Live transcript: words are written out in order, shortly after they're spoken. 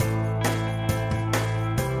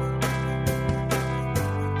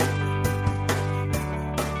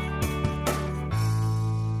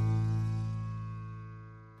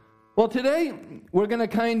Well, today we're going to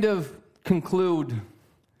kind of conclude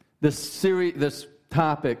this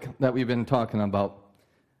topic that we've been talking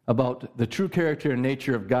about the true character and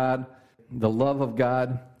nature of God, the love of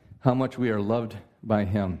God, how much we are loved by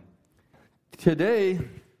Him. Today,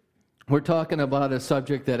 we're talking about a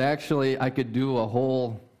subject that actually I could do a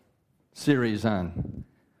whole series on.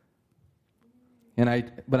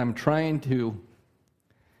 But I'm trying to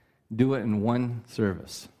do it in one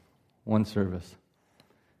service.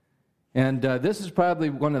 And this is probably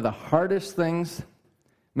one of the hardest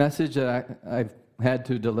message that I've had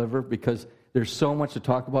to deliver, because there's so much to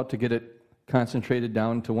talk about to get it concentrated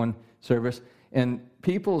down to one service. And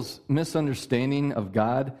people's misunderstanding of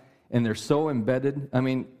God, and they're so embedded. I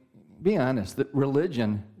mean, be honest, that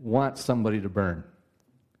religion wants somebody to burn.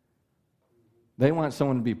 They want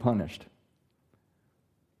someone to be punished.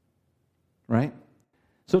 Right?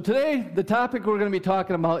 So today, the topic we're going to be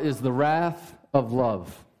talking about is the wrath of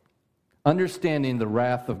love. Understanding the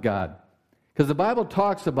wrath of God. Because the Bible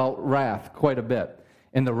talks about wrath quite a bit,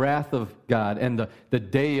 and the wrath of God, and the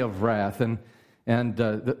day of wrath, and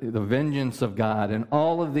the vengeance of God, and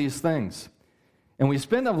all of these things. And we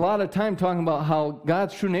spend a lot of time talking about how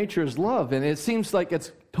God's true nature is love, and it seems like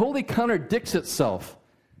it totally contradicts itself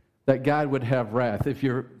that God would have wrath, if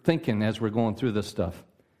you're thinking as we're going through this stuff.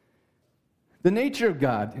 The nature of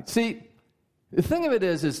God. See, the thing of it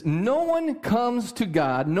is no one comes to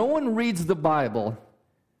God, no one reads the Bible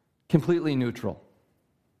completely neutral.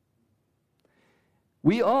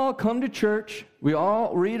 We all come to church, we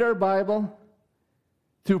all read our Bible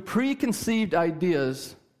through preconceived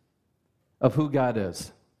ideas of who God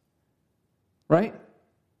is. Right?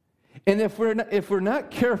 And if we're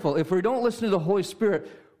not careful, if we don't listen to the Holy Spirit,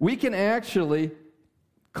 we can actually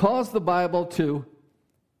cause the Bible to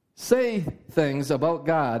say things about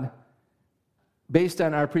God based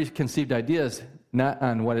on our preconceived ideas, not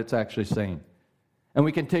on what it's actually saying. And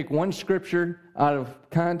we can take one scripture out of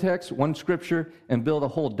context, one scripture, and build a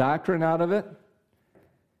whole doctrine out of it,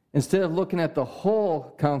 instead of looking at the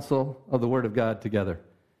whole counsel of the Word of God together.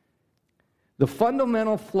 The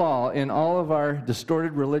fundamental flaw in all of our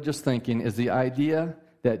distorted religious thinking is the idea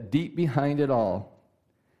that deep behind it all,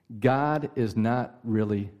 God is not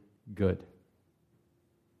really good.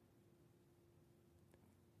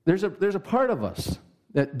 There's a part of us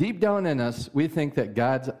that deep down in us, we think that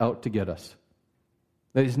God's out to get us.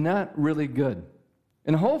 That He's not really good.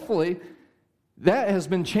 And hopefully, that has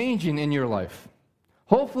been changing in your life.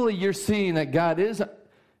 Hopefully, you're seeing that God is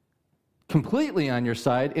completely on your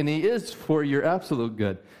side, and He is for your absolute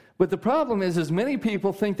good. But the problem is many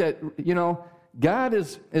people think that, God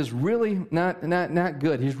is really not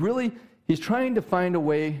good. He's trying to find a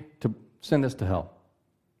way to send us to hell.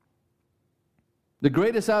 The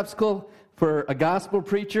greatest obstacle for a gospel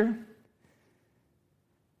preacher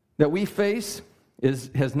that we face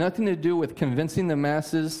has nothing to do with convincing the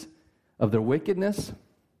masses of their wickedness,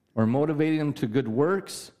 or motivating them to good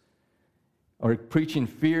works, or preaching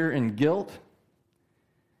fear and guilt.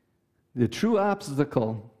 The true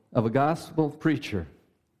obstacle of a gospel preacher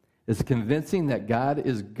is convincing that God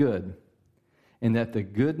is good, and that the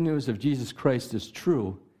good news of Jesus Christ is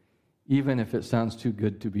true, even if it sounds too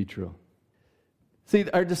good to be true. See,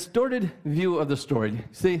 our distorted view of the story,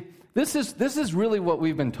 this is really what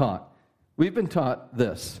we've been taught. We've been taught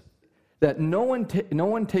this, that no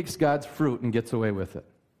one takes God's fruit and gets away with it.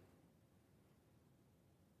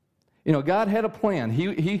 God had a plan.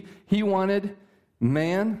 He wanted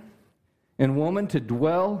man and woman to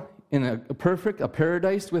dwell in a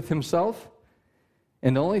paradise with Himself,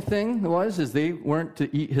 and the only thing is they weren't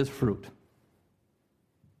to eat His fruit.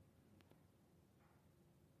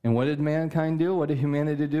 And what did mankind do? What did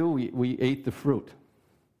humanity do? We ate the fruit.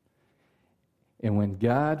 And when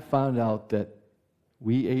God found out that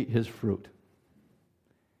we ate His fruit,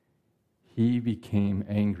 He became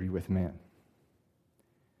angry with man.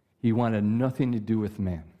 He wanted nothing to do with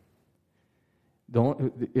man.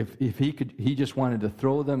 If he just wanted to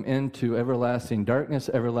throw them into everlasting darkness,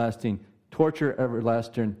 everlasting torture,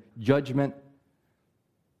 everlasting judgment.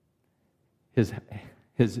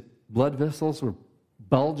 His blood vessels were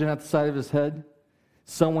bulging at the side of his head.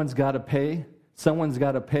 Someone's got to pay.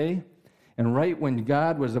 And right when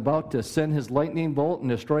God was about to send His lightning bolt and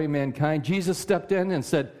destroy mankind, Jesus stepped in and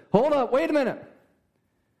said, "Hold up, wait a minute.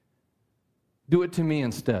 Do it to me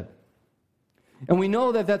instead." And we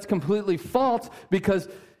know that that's completely false, because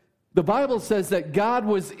the Bible says that God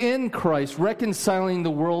was in Christ reconciling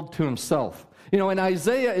the world to Himself. In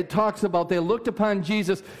Isaiah it talks about they looked upon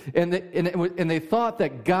Jesus and they thought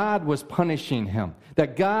that God was punishing him,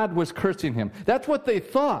 that God was cursing him. That's what they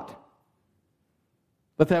thought.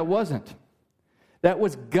 But that wasn't. That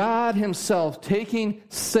was God himself taking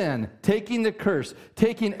sin, taking the curse,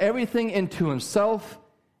 taking everything into himself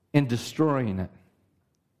and destroying it.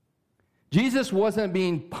 Jesus wasn't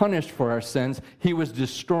being punished for our sins. He was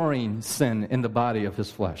destroying sin in the body of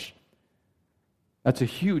his flesh. That's a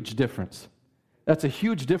huge difference. That's a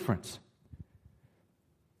huge difference.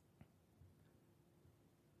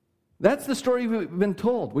 That's the story we've been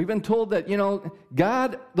told. We've been told that,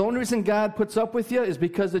 God, the only reason God puts up with you is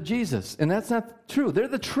because of Jesus. And that's not true. They're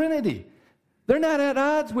the Trinity. They're not at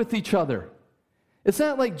odds with each other. It's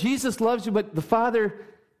not like Jesus loves you, but the Father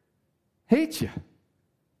hates you.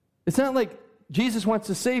 It's not like Jesus wants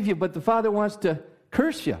to save you, but the Father wants to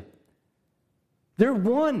curse you. They're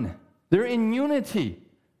one. They're in unity.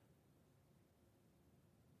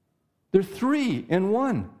 They're three in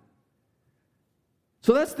one.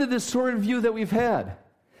 So that's the distorted view that we've had.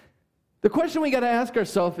 The question we got to ask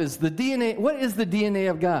ourselves is what is the DNA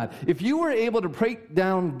of God? If you were able to break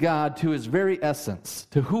down God to his very essence,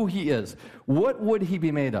 to who he is, what would he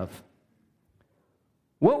be made of?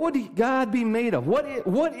 What would God be made of?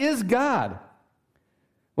 What is God?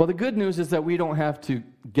 Well, the good news is that we don't have to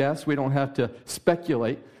guess. We don't have to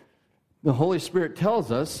speculate. The Holy Spirit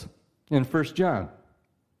tells us in 1 John.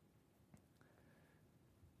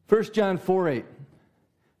 1 John 4:8.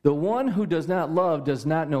 The one who does not love does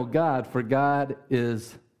not know God, for God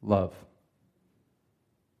is love.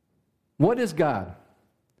 What is God?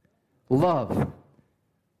 Love.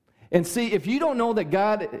 And see, if you don't know that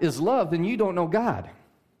God is love, then you don't know God.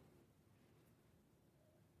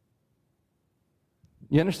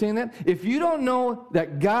 You understand that? If you don't know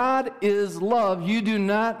that God is love, you do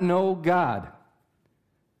not know God.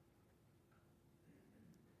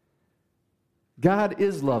 God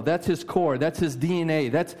is love. That's his core. That's his DNA.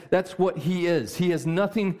 That's what he is. He is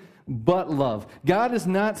nothing but love. God is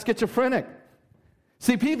not schizophrenic.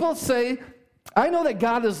 See, people say, I know that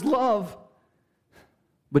God is love,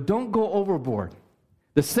 but don't go overboard.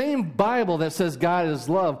 The same Bible that says God is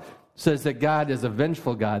love says that God is a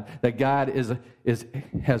vengeful God, that God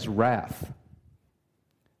has wrath.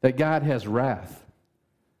 That God has wrath.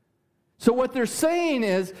 So what they're saying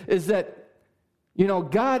is that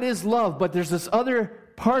God is love, but there's this other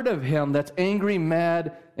part of him that's angry,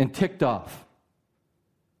 mad, and ticked off.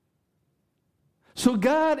 So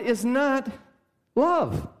God is not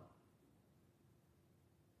love.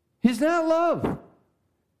 He's not love.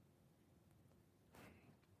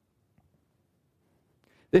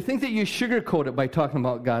 They think that you sugarcoat it by talking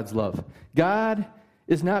about God's love. God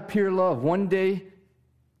is not pure love. One day,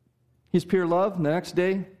 he's pure love. The next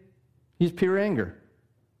day, he's pure anger.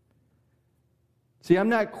 See, I'm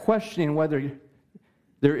not questioning whether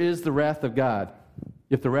there is the wrath of God,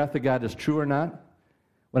 if the wrath of God is true or not.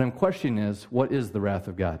 What I'm questioning is, what is the wrath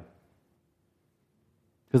of God?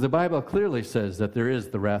 Because the Bible clearly says that there is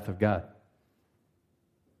the wrath of God.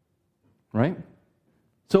 Right?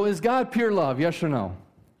 So is God pure love, yes or no?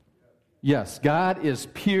 Yes, God is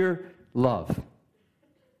pure love.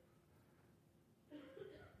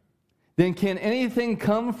 Then can anything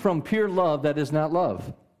come from pure love that is not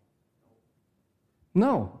love?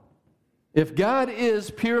 No. If God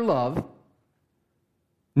is pure love,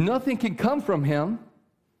 nothing can come from him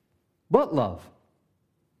but love.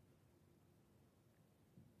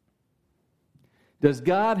 Does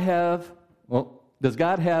God have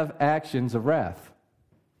actions of wrath?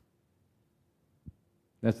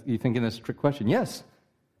 You thinking that's a trick question? Yes.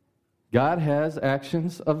 God has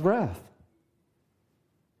actions of wrath.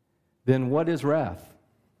 Then what is wrath?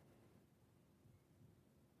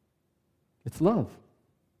 It's love.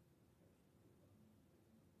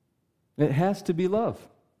 It has to be love.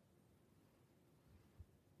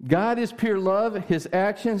 God is pure love. His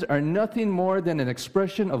actions are nothing more than an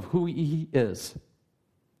expression of who he is.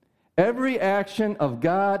 Every action of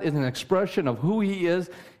God is an expression of who he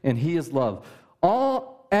is, and he is love.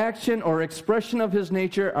 All action or expression of his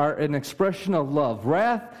nature are an expression of love.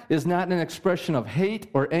 Wrath is not an expression of hate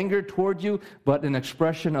or anger toward you, but an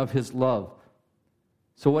expression of his love.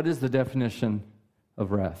 So what is the definition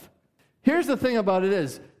of wrath? Here's the thing about it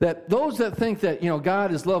is that those that think that,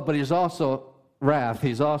 God is love, but he's also wrath,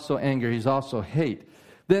 he's also anger, he's also hate,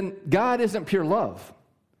 then God isn't pure love.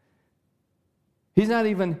 He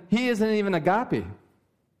isn't even agape.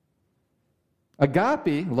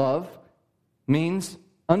 Agape love means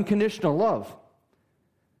unconditional love.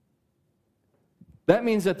 That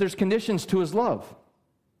means that there's conditions to his love.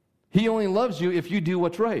 He only loves you if you do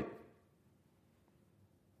what's right.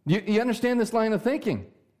 You understand this line of thinking?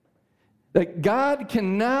 That God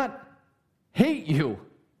cannot hate you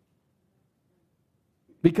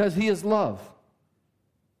because he is love.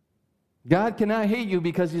 God cannot hate you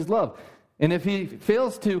because he's love. And if he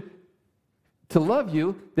fails to love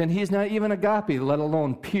you, then he's not even agape, let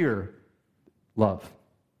alone pure love.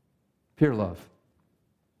 Pure love.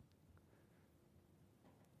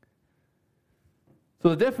 So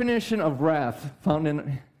the definition of wrath found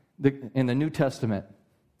in the New Testament.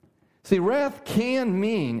 See, wrath can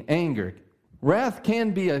mean anger. Wrath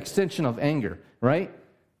can be an extension of anger, right?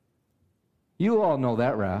 You all know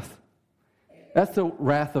that wrath. That's the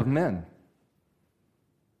wrath of men.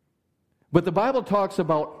 But the Bible talks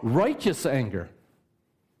about righteous anger,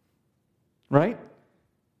 right?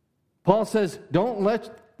 Paul says, don't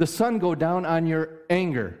let the sun go down on your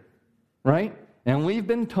anger, right? And we've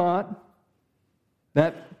been taught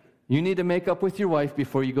that you need to make up with your wife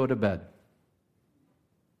before you go to bed.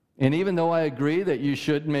 And even though I agree that you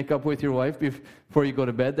should make up with your wife before you go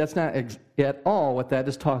to bed, that's not at all what that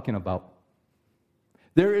is talking about.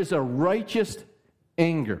 There is a righteous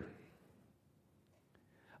anger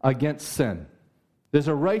against sin. There's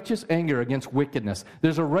a righteous anger against wickedness.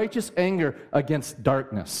 There's a righteous anger against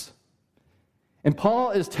darkness. And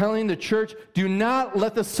Paul is telling the church, do not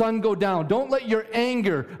let the sun go down. Don't let your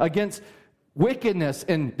anger against wickedness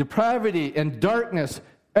and depravity and darkness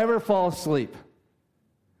ever fall asleep.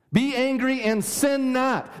 Be angry and sin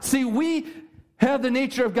not. See, we have the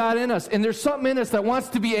nature of God in us, and there's something in us that wants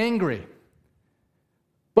to be angry.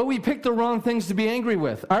 But we pick the wrong things to be angry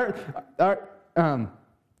with.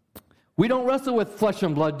 We don't wrestle with flesh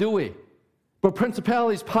and blood, do we? But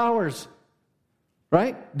principalities, powers,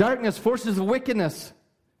 right? Darkness, forces of wickedness.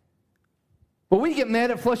 But we get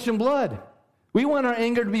mad at flesh and blood. We want our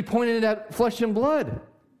anger to be pointed at flesh and blood.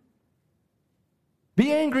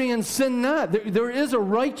 Be angry and sin not. There is a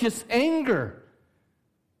righteous anger.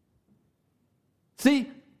 See,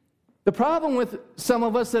 the problem with some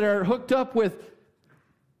of us that are hooked up with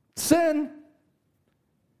sin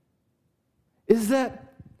is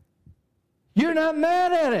that you're not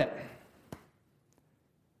mad at it.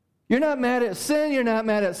 You're not mad at sin. You're not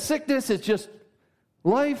mad at sickness. It's just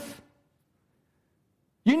life.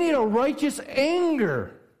 You need a righteous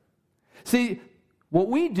anger. See, what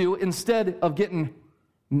we do instead of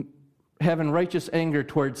having righteous anger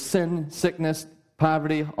towards sin, sickness,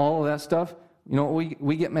 poverty, all of that stuff, you know what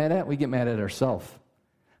we get mad at? We get mad at ourselves.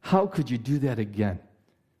 How could you do that again?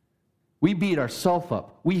 We beat ourselves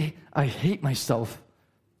up. I hate myself.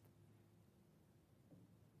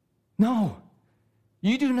 No.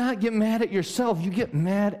 You do not get mad at yourself. You get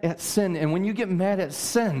mad at sin. And when you get mad at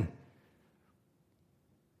sin,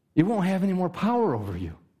 it won't have any more power over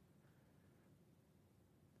you.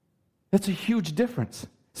 That's a huge difference.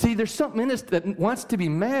 See, there's something in us that wants to be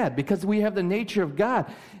mad because we have the nature of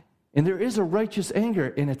God. And there is a righteous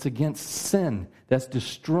anger, and it's against sin that's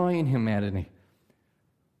destroying humanity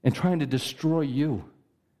and trying to destroy you.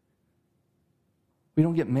 We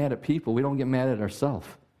don't get mad at people. We don't get mad at ourselves.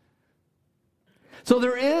 So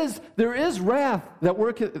there is wrath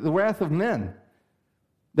the wrath of men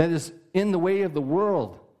that is in the way of the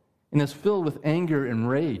world and is filled with anger and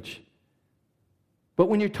rage. But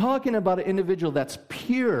when you're talking about an individual that's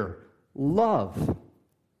pure love,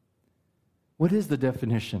 what is the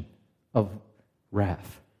definition of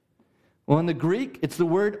wrath? Well, in the Greek, it's the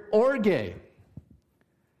word orge.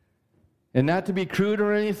 And not to be crude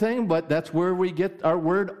or anything, but that's where we get our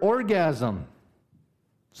word orgasm.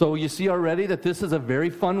 So you see already that this is a very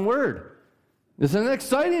fun word. This is an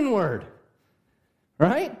exciting word,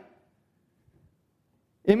 right?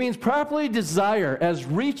 It means properly desire as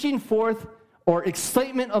reaching forth or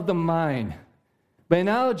excitement of the mind. By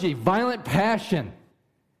analogy, violent passion,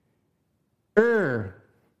 or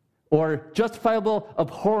justifiable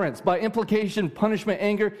abhorrence. By implication, punishment,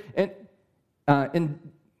 anger, and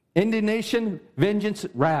indignation, vengeance,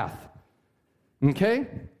 wrath. Okay?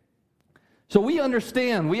 So we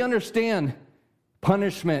understand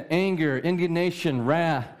punishment, anger, indignation,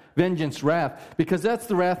 wrath, vengeance, wrath, because that's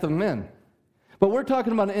the wrath of men. But we're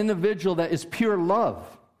talking about an individual that is pure love.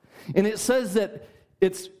 And it says that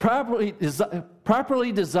it's properly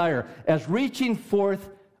desire as reaching forth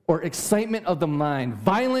or excitement of the mind,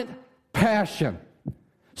 violent passion.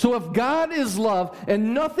 So if God is love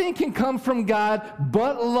and nothing can come from God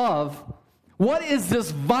but love, what is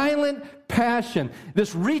this violent passion?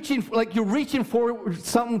 This reaching, like you're reaching for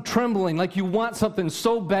something trembling, like you want something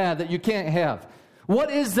so bad that you can't have.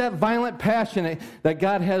 What is that violent passion that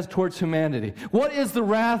God has towards humanity? What is the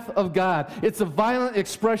wrath of God? It's a violent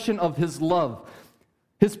expression of His love,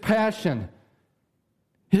 His passion,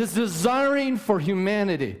 His desiring for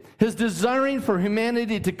humanity, His desiring for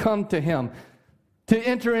humanity to come to Him, to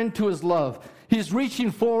enter into His love. He's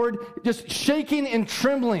reaching forward, just shaking and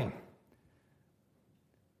trembling.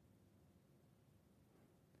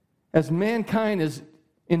 as mankind is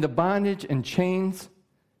in the bondage and chains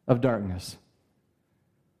of darkness.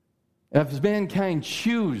 As mankind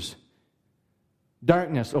choose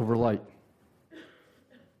darkness over light.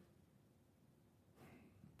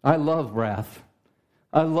 I love wrath.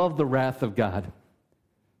 I love the wrath of God.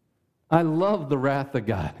 I love the wrath of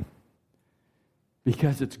God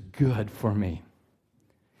because it's good for me.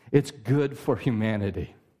 It's good for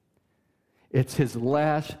humanity. It's his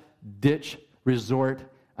last-ditch resort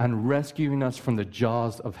on rescuing us from the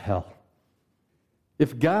jaws of hell.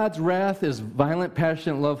 If God's wrath is violent,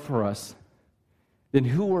 passionate love for us, then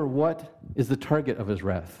who or what is the target of his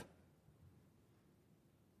wrath?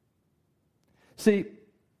 See,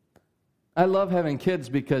 I love having kids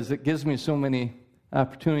because it gives me so many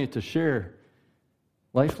opportunities to share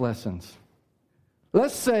life lessons.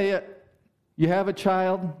 Let's say you have a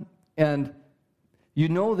child and you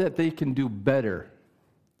know that they can do better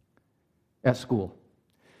at school.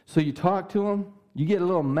 So you talk to them, you get a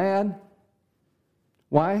little mad.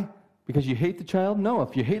 Why? Because you hate the child? No,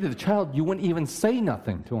 if you hated the child, you wouldn't even say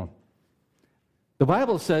nothing to him. The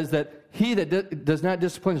Bible says that he that does not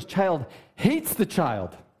discipline his child hates the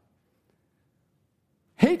child.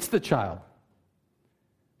 Hates the child.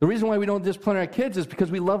 The reason why we don't discipline our kids is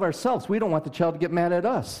because we love ourselves. We don't want the child to get mad at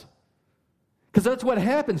us. Because that's what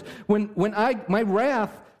happens when my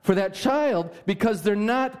wrath for that child, because they're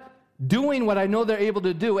not doing what I know they're able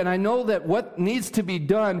to do, and I know that what needs to be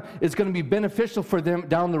done is going to be beneficial for them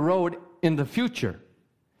down the road in the future.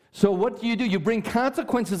 So what do? You bring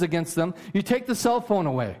consequences against them. You take the cell phone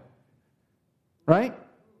away. Right?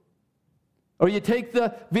 Or you take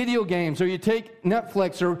the video games, or you take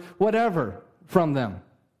Netflix or whatever from them.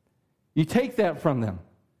 You take that from them.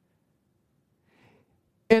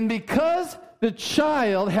 And because the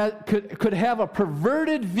child could have a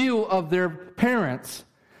perverted view of their parents,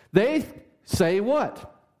 they say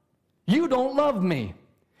what? You don't love me.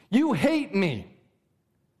 You hate me.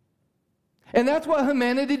 And that's what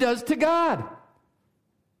humanity does to God.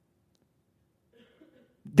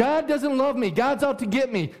 God doesn't love me. God's out to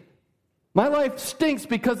get me. My life stinks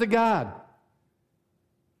because of God.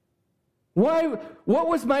 Why? What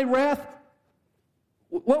was my wrath?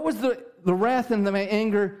 What was the wrath and my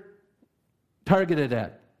anger targeted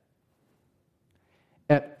at?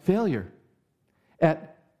 At failure.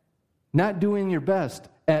 At not doing your best.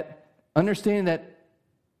 At understanding that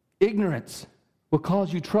ignorance will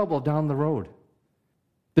cause you trouble down the road.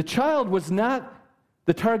 The child was not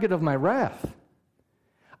the target of my wrath.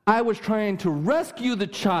 I was trying to rescue the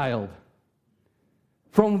child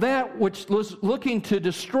from that which was looking to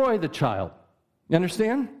destroy the child. You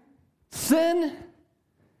understand? Sin,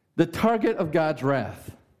 the target of God's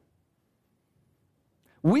wrath.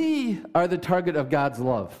 We are the target of God's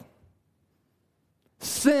love.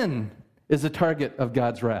 Sin is the target of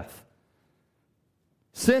God's wrath.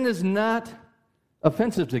 Sin is not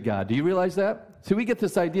offensive to God. Do you realize that? See, we get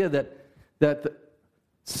this idea that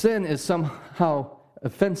sin is somehow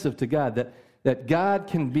offensive to God, that God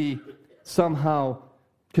can be somehow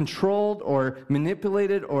controlled or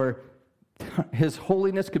manipulated, or his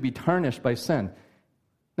holiness could be tarnished by sin.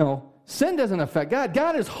 No, sin doesn't affect God.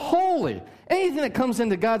 God is holy. Anything that comes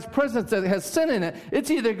into God's presence that has sin in it, it's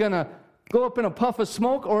either going to go up in a puff of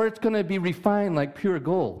smoke or it's going to be refined like pure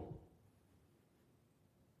gold.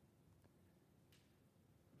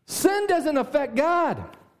 Sin doesn't affect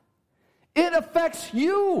God. It affects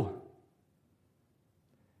you.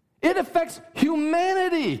 It affects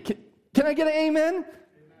humanity. Can I get an amen?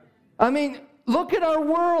 I mean, look at our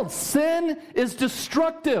world. Sin is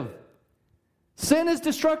destructive. Sin is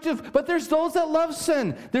destructive, but there's those that love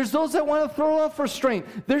sin. There's those that want to throw off restraint.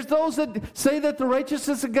 There's those that say that the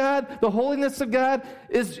righteousness of God, the holiness of God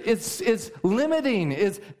is limiting,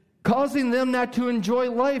 is causing them not to enjoy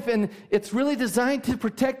life, and it's really designed to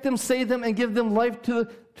protect them, save them, and give them life to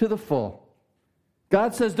the full.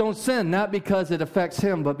 God says don't sin, not because it affects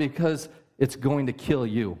him, but because it's going to kill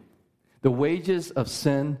you. The wages of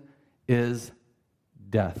sin is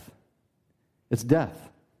death. It's death.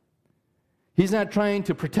 He's not trying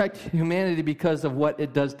to protect humanity because of what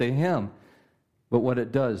it does to him, but what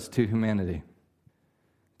it does to humanity.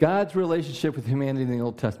 God's relationship with humanity in the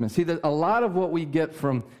Old Testament. See, a lot of what we get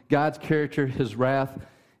from God's character, his wrath,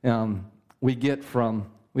 we get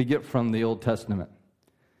from the Old Testament.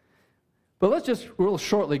 But let's just real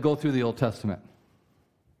shortly go through the Old Testament.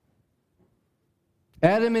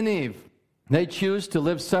 Adam and Eve, they choose to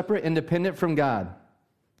live separate, independent from God,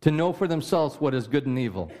 to know for themselves what is good and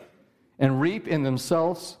evil, and reap in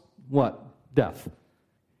themselves what? Death.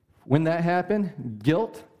 When that happened,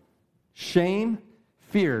 guilt, shame,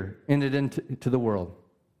 fear entered into the world.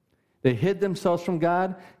 They hid themselves from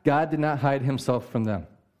God. God did not hide himself from them.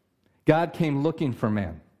 God came looking for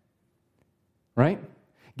man. Right?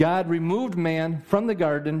 God removed man from the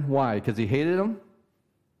garden. Why? Because he hated him?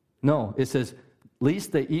 No. It says,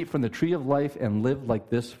 lest they eat from the tree of life and live like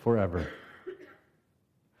this forever.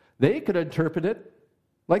 They could interpret it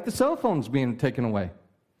like the cell phones being taken away.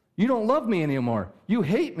 You don't love me anymore. You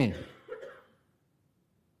hate me.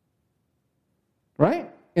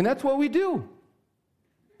 Right? And that's what we do.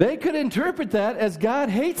 They could interpret that as God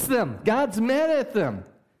hates them. God's mad at them.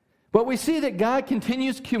 But we see that God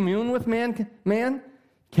continues to commune with man.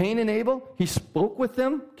 Cain and Abel, he spoke with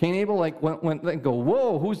them. Cain and Abel went and go,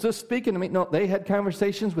 whoa, who's this speaking to me? No, they had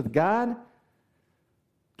conversations with God.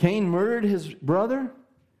 Cain murdered his brother.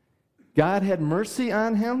 God had mercy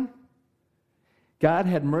on him. God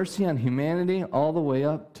had mercy on humanity all the way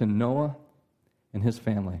up to Noah and his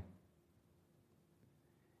family.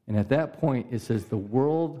 And at that point, it says the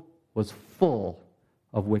world was full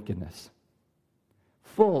of wickedness.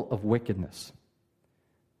 Full of wickedness.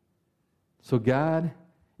 So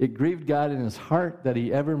it grieved God in his heart that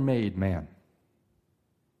he ever made man.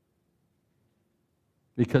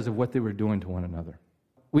 Because of what they were doing to one another.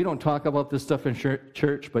 We don't talk about this stuff in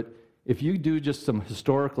church, but if you do just some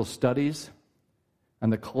historical studies on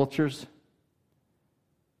the cultures,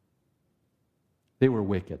 they were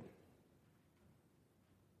wicked.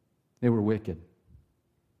 They were wicked.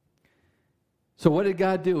 So what did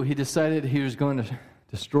God do? He decided he was going to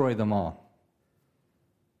destroy them all.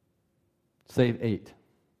 Save 8.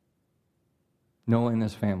 Noah and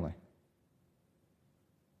his family.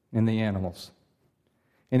 And the animals.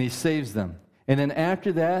 And he saves them. And then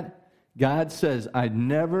after that, God says, I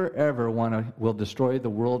never ever will destroy the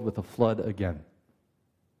world with a flood again.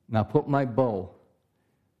 Now put my bow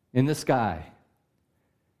in the sky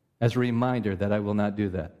as a reminder that I will not do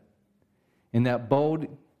that. And that bow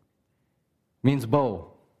means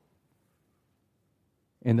bow.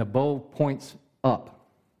 And the bow points up.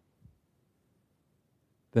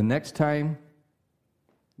 The next time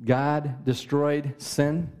God destroyed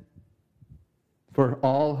sin for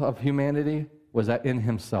all of humanity was in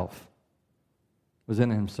himself. Was in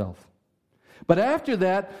himself. But after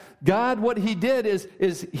that, God, what he did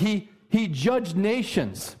is he judged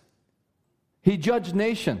nations. He judged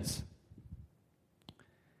nations.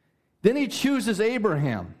 Then he chooses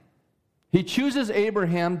Abraham. He chooses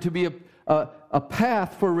Abraham to be a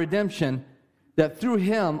path for redemption, that through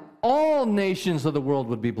him all nations of the world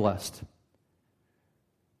would be blessed.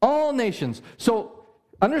 All nations. So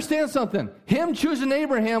understand something. Him choosing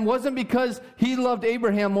Abraham wasn't because he loved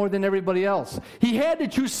Abraham more than everybody else. He had to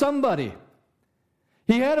choose somebody.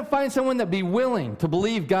 He had to find someone that be willing to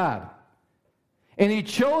believe God. And he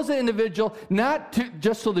chose an individual not to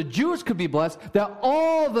just so the Jews could be blessed, that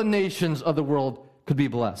all the nations of the world could be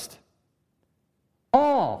blessed.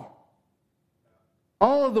 All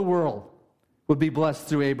of the world would be blessed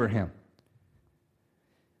through Abraham.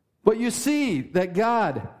 But you see that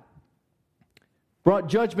God brought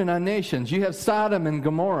judgment on nations. You have Sodom and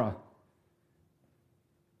Gomorrah,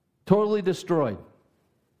 totally destroyed,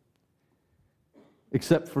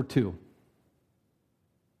 except for 2.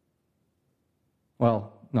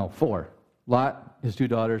 Well, no, 4. Lot, his 2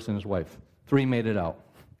 daughters, and his wife. 3 made it out.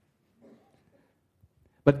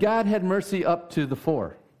 But God had mercy up to the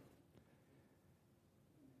 4.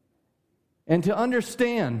 And to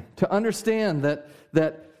understand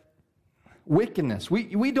that wickedness,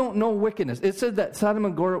 we don't know wickedness. It said that Sodom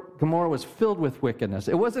and Gomorrah was filled with wickedness.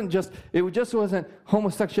 It just wasn't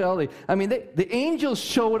homosexuality. I mean, the angels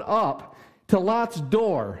showed up to Lot's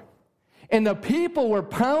door, and the people were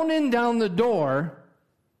pounding down the door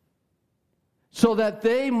so that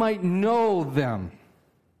they might know them.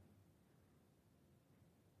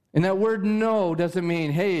 And that word know doesn't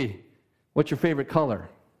mean, hey, what's your favorite color?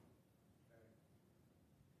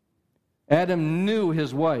 Adam knew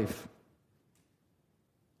his wife,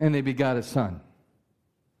 and they begot a son.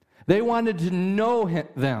 They wanted to know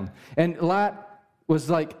them. And Lot was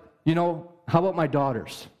like, how about my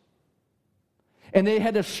daughters? And they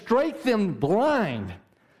had to strike them blind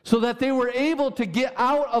so that they were able to get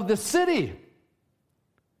out of the city.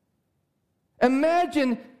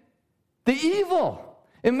 Imagine the evil.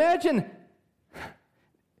 Imagine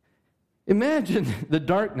the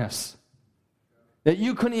darkness. That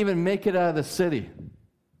you couldn't even make it out of the city.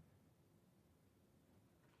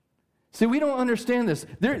 See, we don't understand this.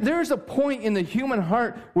 There's a point in the human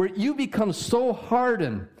heart where you become so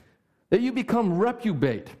hardened that you become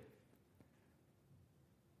reprobate.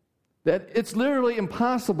 That it's literally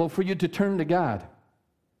impossible for you to turn to God.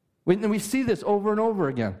 We see this over and over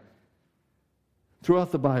again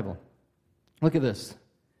throughout the Bible. Look at this.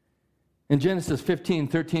 in Genesis 15,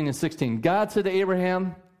 13, and 16. God said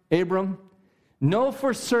to Abram, know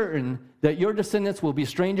for certain that your descendants will be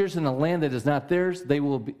strangers in a land that is not theirs,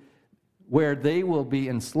 where they will be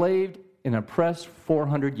enslaved and oppressed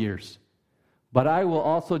 400 years. But I will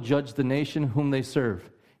also judge the nation whom they serve,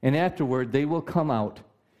 and afterward they will come out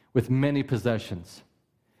with many possessions.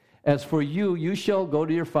 As for you, you shall go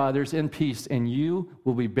to your fathers in peace, and you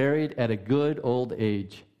will be buried at a good old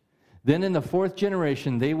age. Then in the 4th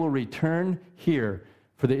generation they will return here,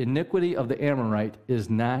 for the iniquity of the Amorite is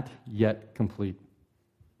not yet complete.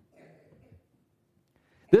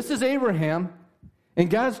 This is Abraham, and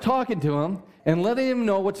God's talking to him and letting him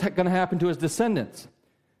know what's going to happen to his descendants.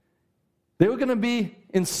 They were going to be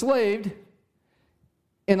enslaved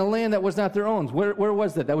in a land that was not their own. Where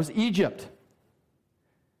was that? That was Egypt.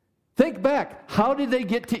 Think back. How did they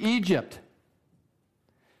get to Egypt?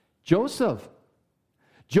 Joseph.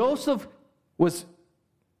 Joseph was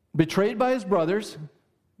betrayed by his brothers.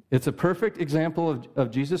 It's a perfect example of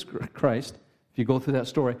Jesus Christ, if you go through that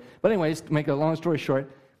story. But anyways, to make a long story short,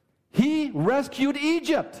 he rescued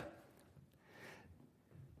Egypt.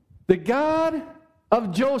 The God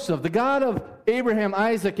of Joseph, the God of Abraham,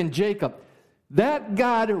 Isaac, and Jacob, that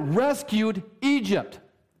God rescued Egypt.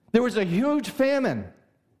 There was a huge famine.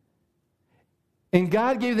 And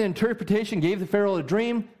God gave the interpretation, gave the Pharaoh a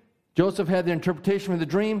dream. Joseph had the interpretation of the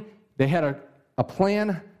dream. They had a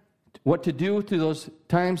plan what to do through those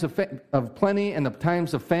times of plenty and the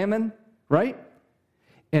times of famine, right?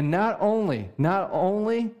 And not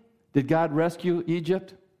only did God rescue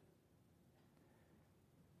Egypt,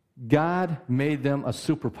 God made them a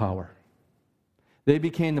superpower. They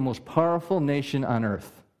became the most powerful nation on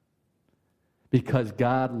earth because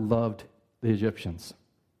God loved the Egyptians.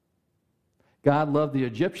 God loved the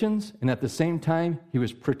Egyptians, and at the same time, he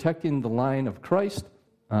was protecting the line of Christ.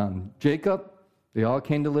 Jacob, they all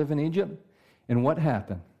came to live in Egypt. And what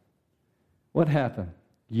happened? What happened?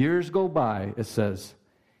 Years go by, it says,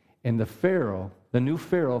 and the new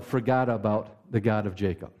Pharaoh, forgot about the God of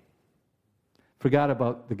Jacob. Forgot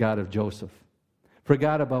about the God of Joseph.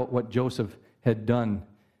 Forgot about what Joseph had done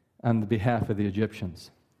on the behalf of the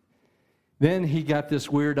Egyptians. Then he got this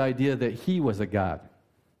weird idea that he was a God.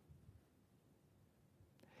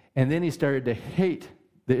 And then he started to hate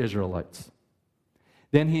the Israelites.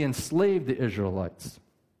 Then he enslaved the Israelites.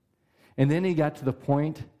 And then he got to the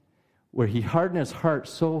point where he hardened his heart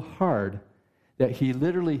so hard that he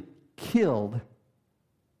literally killed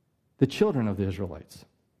the children of the Israelites.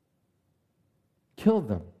 Killed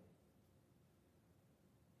them.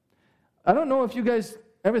 I don't know if you guys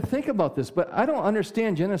ever think about this, but I don't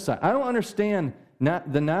understand genocide. I don't understand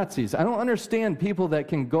the Nazis. I don't understand people that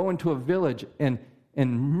can go into a village and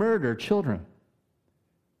murder children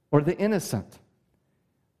or the innocent.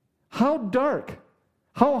 How dark,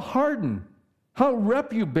 how hardened, how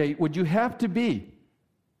reprobate would you have to be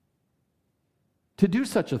to do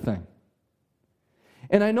such a thing?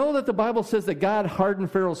 And I know that the Bible says that God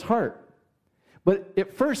hardened Pharaoh's heart, but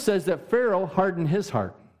it first says that Pharaoh hardened his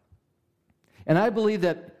heart. And I believe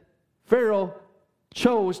that Pharaoh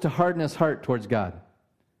chose to harden his heart towards God.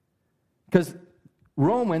 Because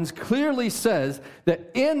Romans clearly says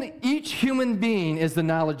that in each human being is the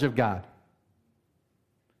knowledge of God.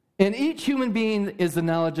 In each human being is the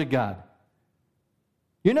knowledge of God.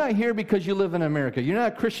 You're not here because you live in America. You're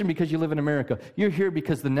not a Christian because you live in America. You're here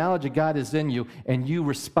because the knowledge of God is in you and you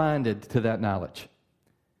responded to that knowledge.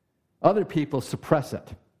 Other people suppress it.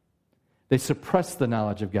 They suppress the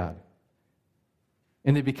knowledge of God.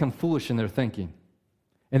 And they become foolish in their thinking.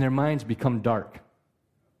 And their minds become dark.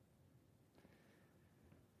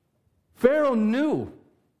 Pharaoh knew.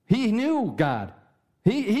 He knew God.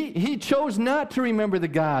 He chose not to remember the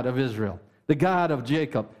God of Israel, the God of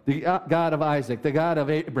Jacob, the God of Isaac, the God of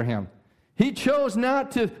Abraham. He chose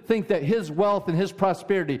not to think that his wealth and his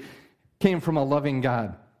prosperity came from a loving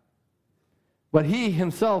God. But he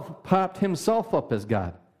himself popped himself up as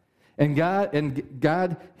God. And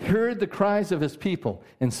God heard the cries of his people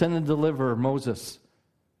and sent a deliverer, Moses.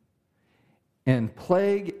 And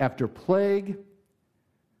plague after plague,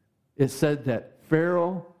 it said that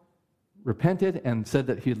Pharaoh repented and said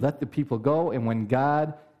that he'd let the people go. And when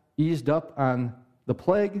God eased up on the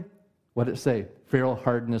plague, what did it say? Pharaoh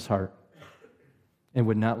hardened his heart and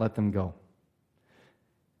would not let them go.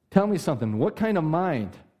 Tell me something. What kind of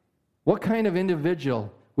mind, what kind of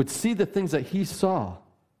individual would see the things that he saw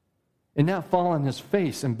and not fall on his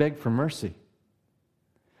face and beg for mercy?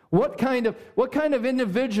 What kind of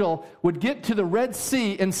individual would get to the Red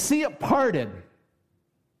Sea and see it parted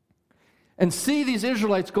and see these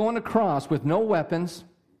Israelites going across with no weapons,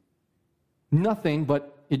 nothing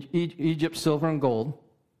but Egypt's silver and gold,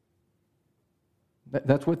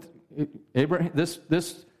 That's what Abraham,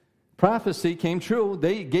 this prophecy came true.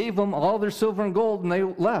 They gave them all their silver and gold, and they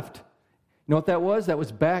left. You know what that was? That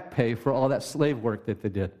was back pay for all that slave work that they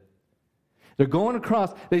did. They're going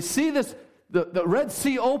across. They see the Red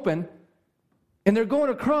Sea open, and they're going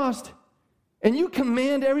across, and you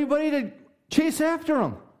command everybody to chase after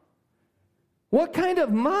them. What kind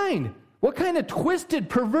of mind, what kind of twisted,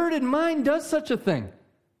 perverted mind does such a thing?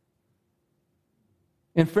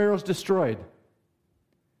 And Pharaoh's destroyed.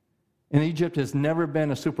 And Egypt has never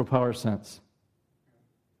been a superpower since.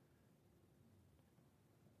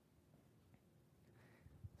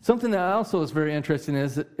 Something that also is very interesting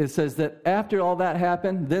is it says that after all that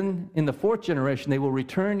happened, then in the fourth generation they will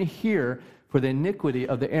return here, for the iniquity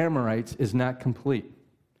of the Amorites is not complete.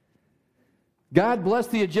 God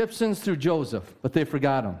blessed the Egyptians through Joseph, but they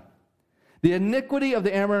forgot him. The iniquity of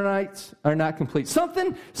the Amorites are not complete.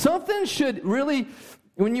 Something should really,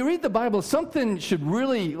 when you read the Bible, something should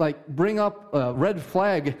really bring up a red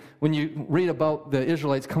flag when you read about the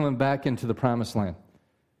Israelites coming back into the Promised Land.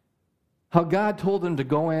 How God told them to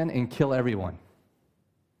go in and kill everyone.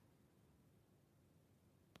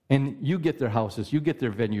 And you get their houses, you get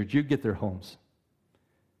their vineyards, you get their homes.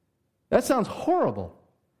 That sounds horrible.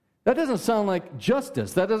 That doesn't sound like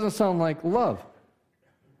justice. That doesn't sound like love.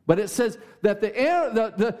 But it says that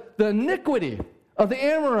the iniquity of the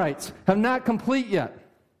Amorites have not complete yet.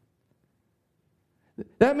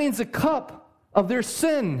 That means the cup of their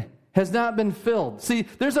sin has not been filled. See,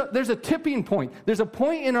 there's a tipping point. There's a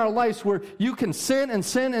point in our lives where you can sin and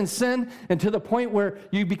sin and sin, and to the point where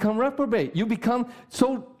you become reprobate. You become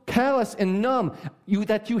so callous and numb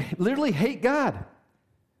that you literally hate God.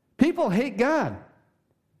 People hate God.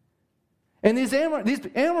 And these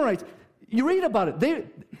Amorites, you read about it. They,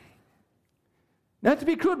 not to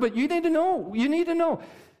be crude, but you need to know.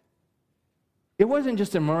 It wasn't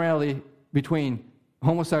just immorality between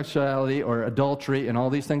homosexuality or adultery and all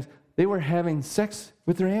these things. They were having sex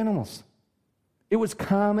with their animals. It was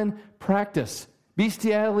common practice.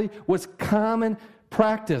 Bestiality was common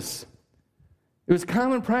practice. It was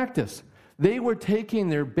common practice. They were taking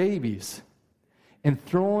their babies and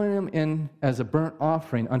throwing them in as a burnt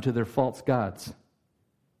offering unto their false gods.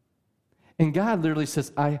 And God literally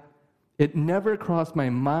says, it never crossed my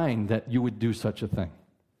mind that you would do such a thing.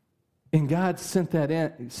 And God sent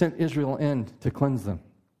Israel in to cleanse them.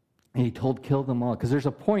 And he told, kill them all. Because there's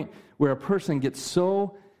a point where a person gets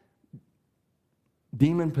so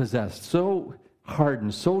demon-possessed, so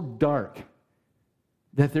hardened, so dark,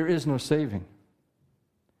 that there is no saving.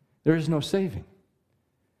 There is no saving.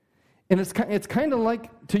 And it's kind of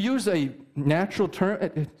like, to use a natural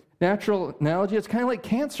analogy, it's kind of like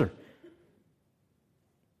cancer.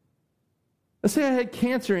 Let's say I had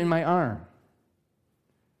cancer in my arm.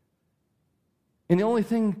 And the only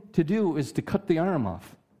thing to do is to cut the arm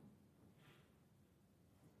off.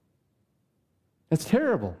 That's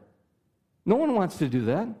terrible. No one wants to do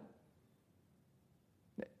that.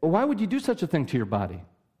 Why would you do such a thing to your body?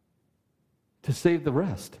 To save the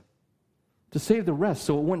rest. To save the rest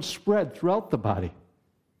so it wouldn't spread throughout the body.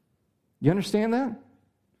 You understand that?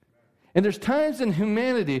 And there's times in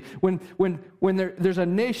humanity when there's a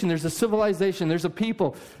nation, there's a civilization, there's a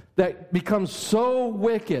people that become so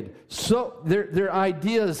wicked, so their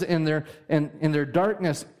ideas and their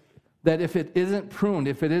darkness, that if it isn't pruned,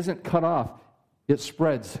 if it isn't cut off, it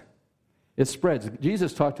spreads. It spreads.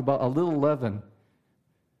 Jesus talked about a little leaven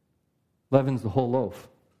leavens the whole loaf.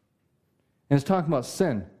 And it's talking about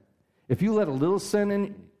sin. If you let a little sin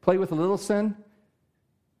in, play with a little sin,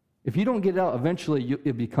 if you don't get it out, eventually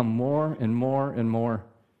it'll become more and more and more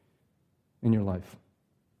in your life.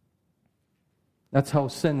 That's how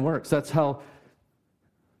sin works. That's how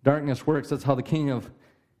darkness works. That's how the king of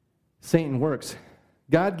Satan works.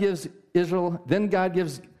 God gives Israel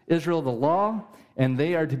the law, and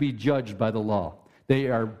they are to be judged by the law. They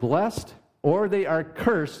are blessed or they are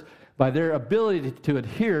cursed by their ability to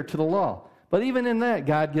adhere to the law. But even in that,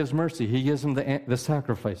 God gives mercy. He gives them the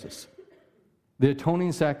sacrifices, the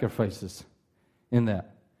atoning sacrifices in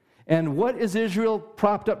that. And what is Israel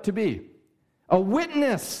propped up to be? A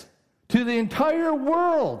witness to the entire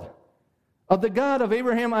world of the God of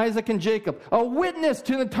Abraham, Isaac, and Jacob. A witness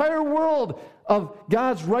to the entire world of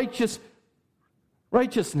God's righteousness.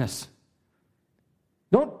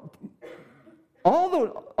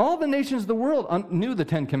 All the nations of the world knew the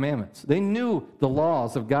Ten Commandments. They knew the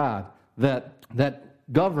laws of God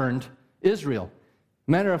that governed Israel.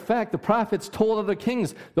 Matter of fact, the prophets told other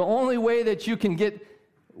kings, the only way that you can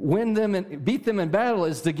win them and beat them in battle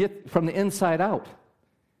is to get from the inside out.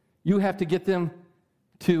 You have to get them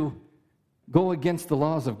to go against the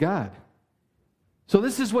laws of God. So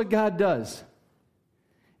this is what God does.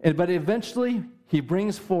 But eventually, he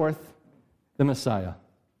brings forth the Messiah.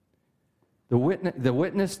 The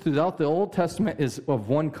witness throughout the Old Testament is of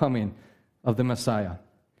one coming of the Messiah.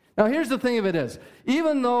 Now, here's the thing of it is,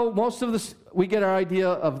 even though most of this, we get our idea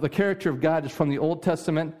of the character of God is from the Old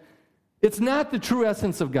Testament, it's not the true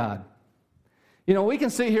essence of God. You know, we can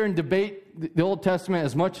sit here and debate the Old Testament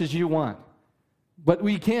as much as you want, but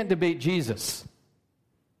we can't debate Jesus,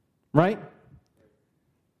 right?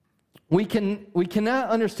 We cannot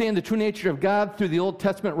understand the true nature of God through the Old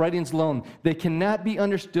Testament writings alone. They cannot be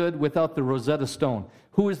understood without the Rosetta Stone.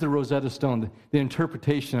 Who is the Rosetta Stone? The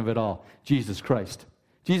interpretation of it all. Jesus Christ.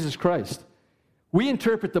 Jesus Christ. We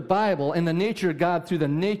interpret the Bible and the nature of God through the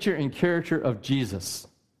nature and character of Jesus.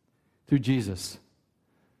 Through Jesus.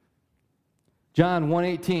 John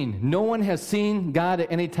 1:18, no one has seen God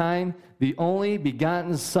at any time. The only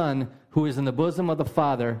begotten Son who is in the bosom of the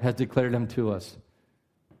Father has declared him to us.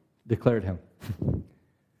 Declared him.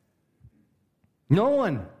 No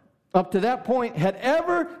one up to that point had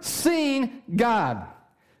ever seen God,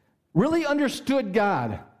 really understood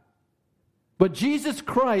God. But Jesus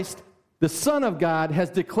Christ, the Son of God,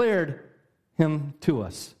 has declared him to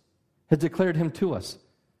us. Has declared him to us.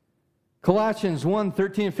 Colossians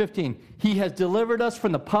 1:13 and 15. He has delivered us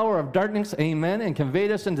from the power of darkness, amen, and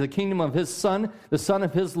conveyed us into the kingdom of his Son, the Son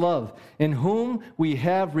of his love, in whom we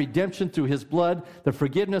have redemption through his blood, the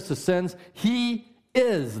forgiveness of sins. He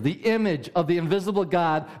is the image of the invisible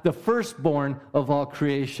God, the firstborn of all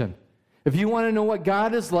creation. If you want to know what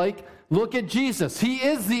God is like, look at Jesus. He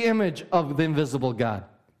is the image of the invisible God.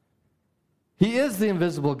 He is the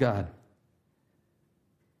invisible God.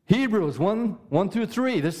 Hebrews 1 through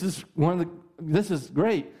 3. This is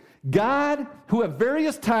great. God, who at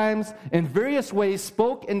various times and various ways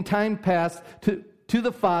spoke in time past to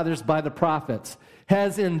the fathers by the prophets,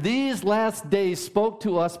 has in these last days spoke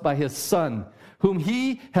to us by his Son, whom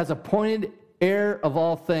he has appointed heir of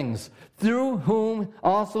all things, through whom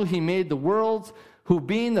also he made the worlds, who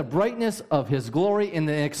being the brightness of his glory in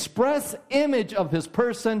the express image of his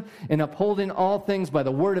person, and upholding all things by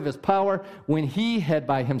the word of his power, when he had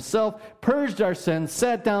by himself purged our sins,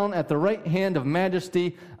 sat down at the right hand of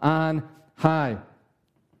majesty on high.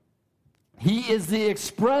 He is the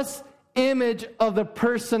express image of the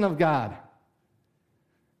person of God.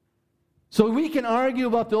 So we can argue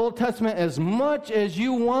about the Old Testament as much as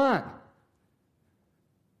you want.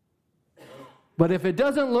 But if it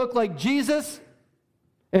doesn't look like Jesus,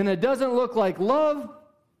 and it doesn't look like love,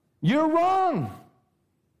 you're wrong.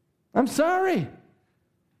 I'm sorry.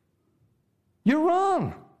 You're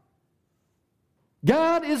wrong.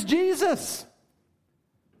 God is Jesus.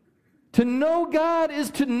 To know God is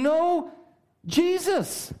to know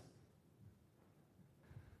Jesus.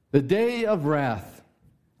 The day of wrath.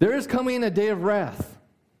 There is coming a day of wrath.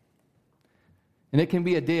 And it can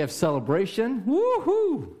be a day of celebration,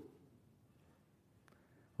 woohoo!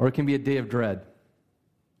 Or it can be a day of dread.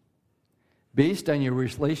 Based on your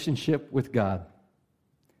relationship with God.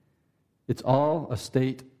 It's all a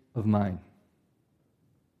state of mind.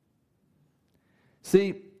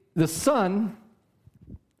 See, the sun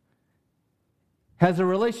has a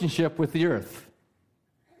relationship with the earth.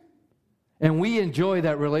 And we enjoy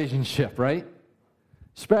that relationship, right?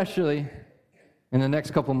 Especially in the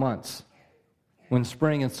next couple months when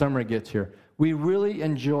spring and summer gets here. We really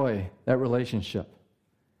enjoy that relationship.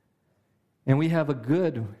 And we have a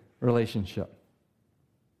good relationship.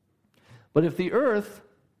 But if the earth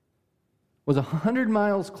was 100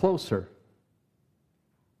 miles closer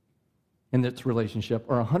in its relationship,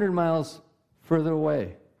 or 100 miles further away, if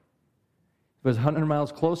it was 100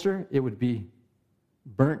 miles closer, it would be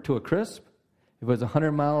burnt to a crisp. If it was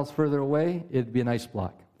 100 miles further away, it'd be an ice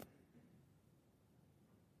block.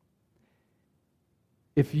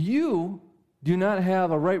 If you do not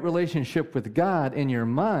have a right relationship with God in your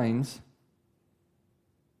minds,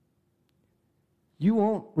 you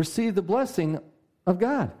won't receive the blessing of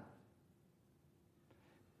God.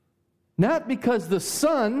 Not because the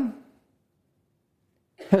sun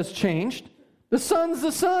has changed. The sun's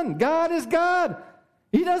the sun. God is God.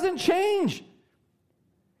 He doesn't change.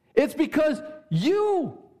 It's because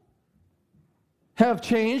you have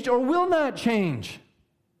changed or will not change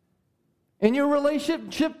in your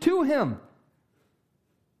relationship to Him.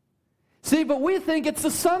 See, but we think it's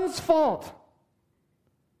the sun's fault.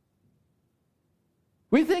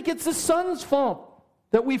 We think it's the sun's fault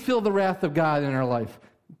that we feel the wrath of God in our life.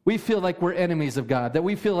 We feel like we're enemies of God, that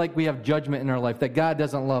we feel like we have judgment in our life, that God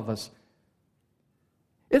doesn't love us.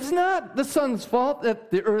 It's not the sun's fault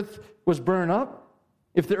that the earth was burned up,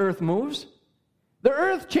 if the earth moves. The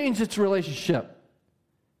earth changed its relationship.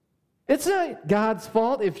 It's not God's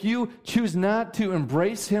fault if you choose not to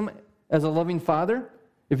embrace Him as a loving Father,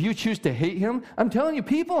 if you choose to hate Him. I'm telling you,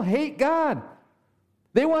 people hate God.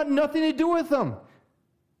 They want nothing to do with Him.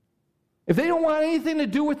 If they don't want anything to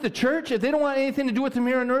do with the church, if they don't want anything to do with Him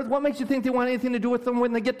here on earth, what makes you think they want anything to do with them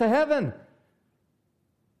when they get to heaven?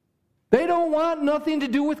 They don't want nothing to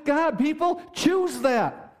do with God. People choose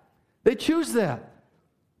that. They choose that.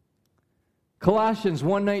 Colossians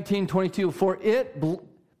 1:19-22, for it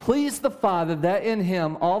pleased the Father that in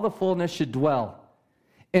Him all the fullness should dwell,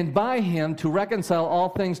 and by Him to reconcile all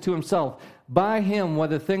things to Himself, by Him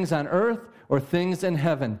whether things on earth or things in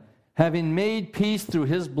heaven, having made peace through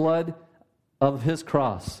His blood of His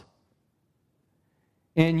cross.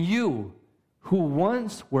 And you, who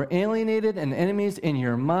once were alienated and enemies in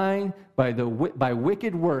your mind by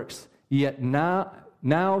wicked works, yet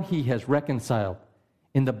now He has reconciled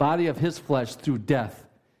in the body of His flesh through death,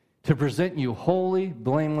 to present you holy,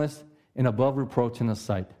 blameless, and above reproach in His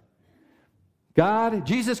sight. God,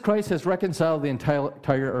 Jesus Christ, has reconciled the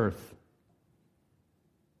entire earth.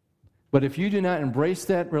 But if you do not embrace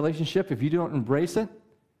that relationship, if you don't embrace it,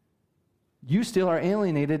 you still are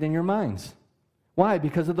alienated in your minds. Why?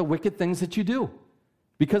 Because of the wicked things that you do.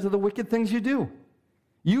 Because of the wicked things you do.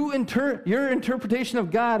 Your interpretation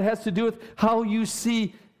of God has to do with how you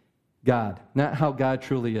see God, not how God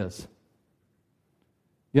truly is.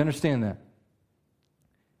 You understand that?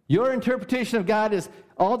 Your interpretation of God is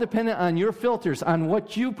all dependent on your filters, on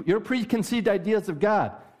what your preconceived ideas of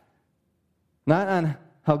God, not on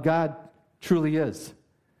how God truly is.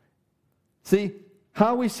 See,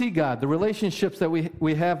 how we see God, the relationships that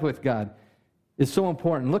we have with God, is so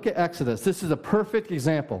important. Look at Exodus. This is a perfect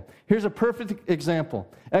example. Here's a perfect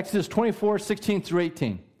example. Exodus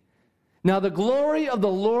 24:16-18. Now the glory of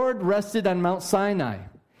the Lord rested on Mount Sinai,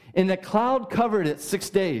 and the cloud covered it 6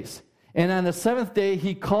 days. And on the seventh day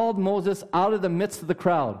he called Moses out of the midst of the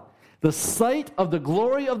crowd. The sight of the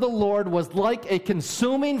glory of the Lord was like a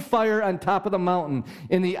consuming fire on top of the mountain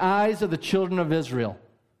in the eyes of the children of Israel.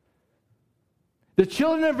 The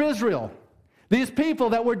children of Israel, these people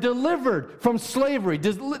that were delivered from slavery,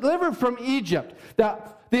 delivered from Egypt,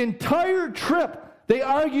 that the entire trip they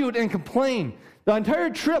argued and complained. The entire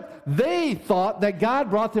trip they thought that God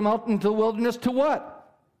brought them out into the wilderness to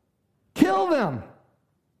what? Kill them.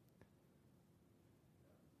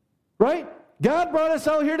 Right? God brought us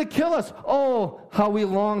out here to kill us. Oh, how we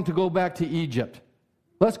long to go back to Egypt.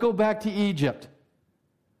 Let's go back to Egypt.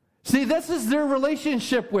 See, this is their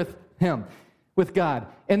relationship with Him, with God.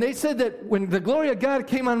 And they said that when the glory of God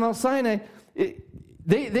came on Mount Sinai,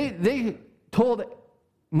 they told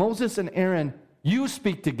Moses and Aaron, you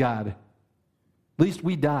speak to God, lest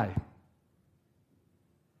we die.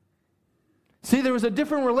 See, there was a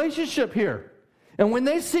different relationship here. And when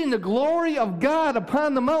they seen the glory of God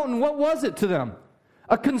upon the mountain, what was it to them?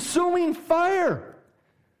 A consuming fire.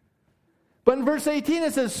 But in verse 18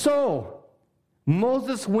 it says, so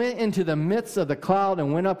Moses went into the midst of the cloud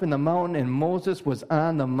and went up in the mountain, and Moses was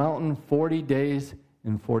on the mountain 40 days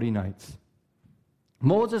and 40 nights.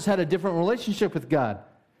 Moses had a different relationship with God.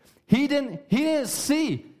 He didn't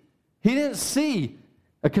see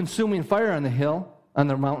a consuming fire on the hill, on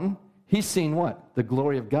the mountain. He's seen what? The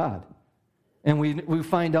glory of God. And we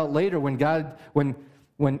find out later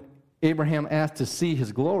when Abraham asked to see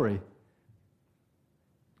His glory,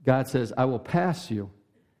 God says, I will pass you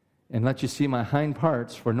and let you see my hind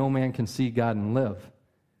parts, for no man can see God and live.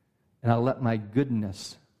 And I'll let my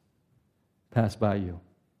goodness pass by you.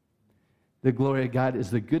 The glory of God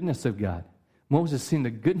is the goodness of God. Moses seen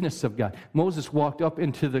the goodness of God. Moses walked up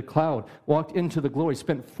into the cloud, walked into the glory,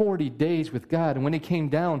 spent 40 days with God. And when he came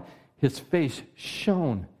down, his face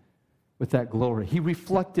shone with that glory. He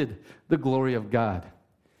reflected the glory of God.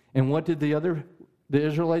 And what did the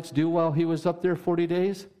Israelites do while he was up there 40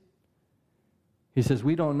 days? He says,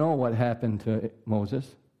 we don't know what happened to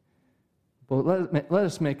Moses, but let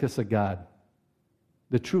us make us a God,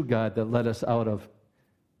 the true God that led us out of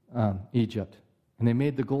Egypt. And they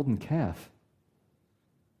made the golden calf.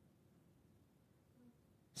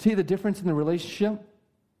 See the difference in the relationship?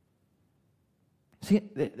 See,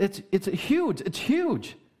 it's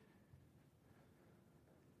huge.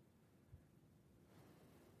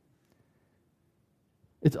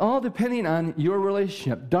 It's all depending on your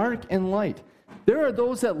relationship, dark and light. There are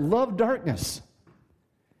those that love darkness.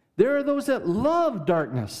 There are those that love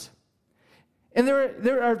darkness. And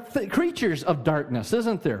there are creatures of darkness,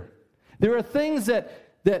 isn't there? There are things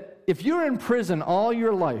that if you're in prison all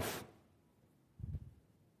your life,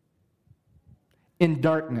 in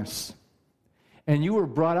darkness, and you were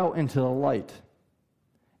brought out into the light,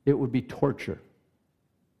 it would be torture.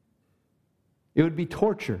 It would be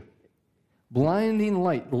torture. Blinding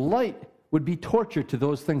light. Light would be torture to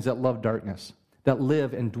those things that love darkness, that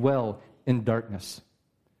live and dwell in darkness.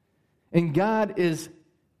 And God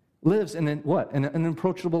lives in what? In an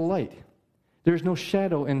unapproachable light. There's no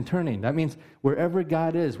shadow in turning. That means wherever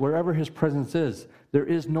God is, wherever his presence is, there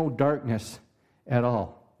is no darkness at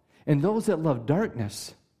all. And those that love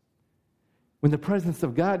darkness, when the presence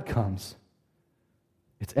of God comes,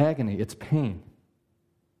 it's agony, it's pain.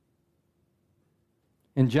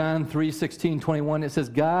 In John 3:16-21, it says,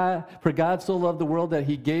 For God so loved the world that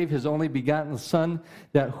he gave his only begotten Son,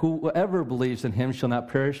 that whoever believes in him shall not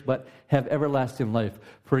perish, but have everlasting life.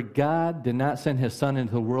 For God did not send his Son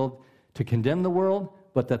into the world to condemn the world,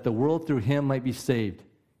 but that the world through him might be saved.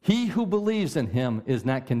 He who believes in him is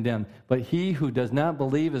not condemned, but he who does not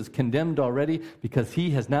believe is condemned already, because he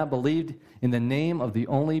has not believed in the name of the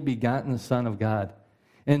only begotten Son of God.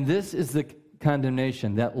 And this is the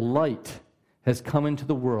condemnation, that light has come into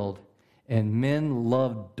the world, and men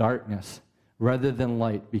loved darkness rather than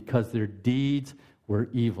light, because their deeds were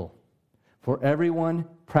evil. For everyone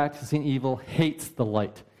practicing evil hates the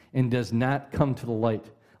light and does not come to the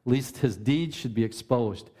light, lest his deeds should be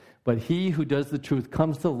exposed. But he who does the truth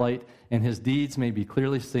comes to the light, and his deeds may be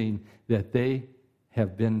clearly seen, that they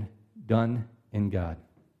have been done in God.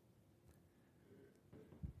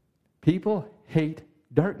 People hate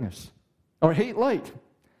darkness, or hate light.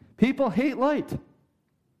 People hate light.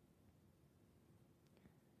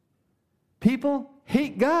 People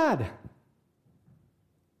hate God.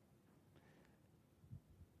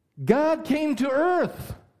 God came to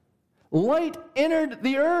earth. Light entered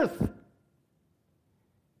the earth.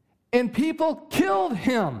 And people killed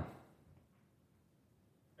him.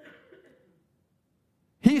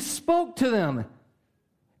 He spoke to them,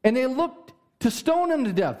 and they looked to stone him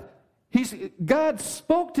to death. God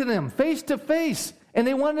spoke to them face to face, and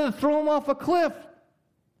they wanted to throw him off a cliff.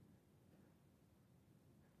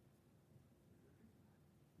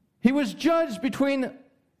 He was judged between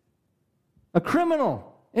a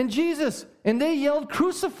criminal and Jesus, and they yelled,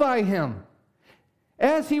 "Crucify him."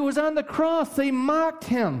 As he was on the cross, they mocked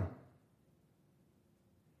him.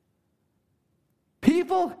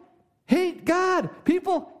 People hate God.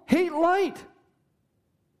 People hate light.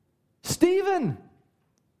 Stephen,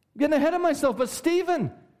 I'm getting ahead of myself, but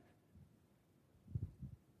Stephen,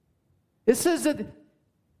 it says that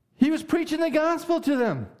he was preaching the gospel to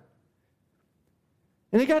them.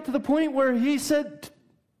 And it got to the point where he said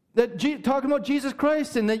that, talking about Jesus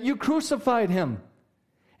Christ, and that you crucified him.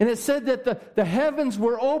 And it said that the heavens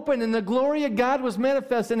were open and the glory of God was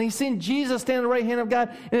manifest, and he seen Jesus stand at the right hand of God,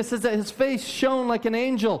 and it says that his face shone like an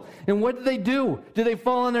angel. And what did they do? Did they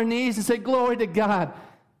fall on their knees and say, "Glory to God,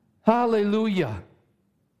 hallelujah"?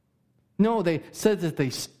 No, they said that they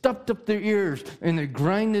stuffed up their ears and they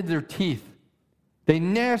grinded their teeth. They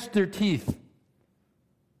gnashed their teeth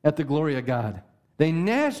at the glory of God. They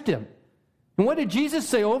gnashed him. And what did Jesus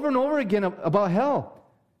say over and over again about hell?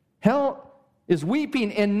 Hell is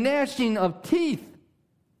weeping and gnashing of teeth.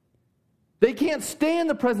 They can't stand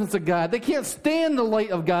the presence of God. They can't stand the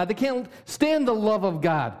light of God. They can't stand the love of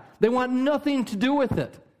God. They want nothing to do with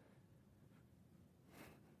it.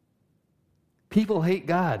 People hate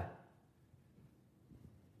God.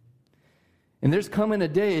 And there's coming a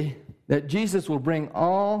day that Jesus will bring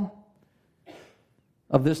all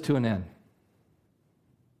of this to an end.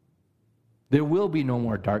 There will be no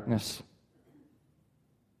more darkness.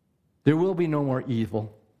 There will be no more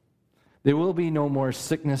evil. There will be no more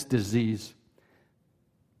sickness, disease.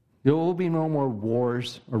 There will be no more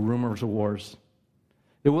wars or rumors of wars.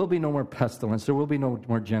 There will be no more pestilence. There will be no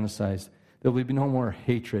more genocides. There will be no more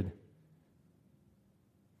hatred.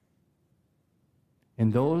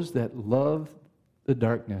 And those that love the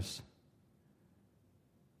darkness,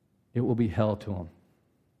 it will be hell to them.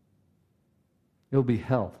 It will be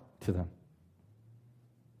hell to them.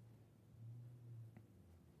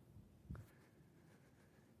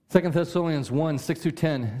 2 Thessalonians 1,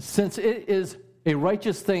 6-10. Since it is a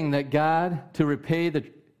righteous thing that God to repay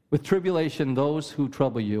with tribulation those who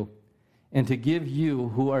trouble you, and to give you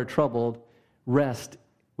who are troubled rest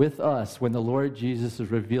with us when the Lord Jesus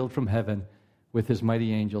is revealed from heaven with his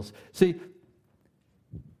mighty angels. See,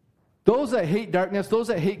 those that hate darkness, those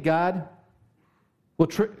that hate God, will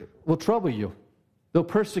trouble you. They'll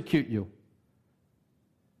persecute you.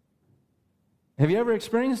 Have you ever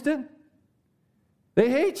experienced it? They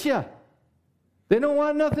hate you. They don't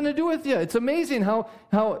want nothing to do with you. It's amazing how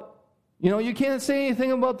you can't say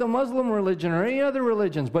anything about the Muslim religion or any other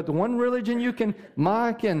religions, but the one religion you can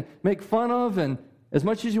mock and make fun of and as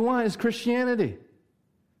much as you want is Christianity.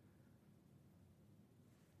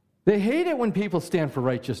 They hate it when people stand for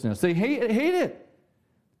righteousness. They hate it.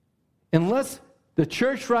 unless the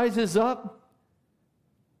church rises up,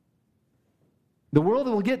 the world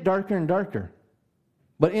will get darker and darker.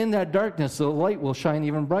 But in that darkness, the light will shine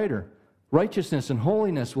even brighter. Righteousness and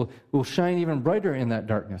holiness will shine even brighter in that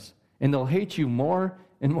darkness. And they'll hate you more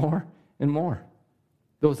and more and more,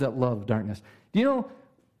 those that love darkness. Do you know,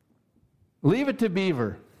 Leave It to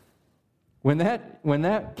Beaver, when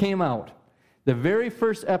that came out, the very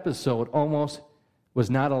first episode almost was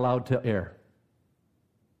not allowed to air.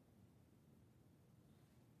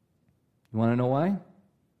 You want to know why?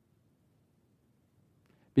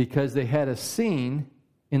 Because they had a scene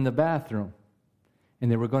in the bathroom, and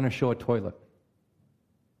they were going to show a toilet.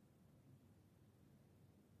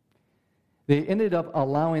 They ended up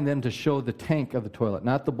allowing them to show the tank of the toilet,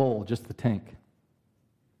 not the bowl, just the tank.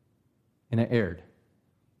 And it aired.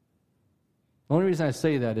 The only reason I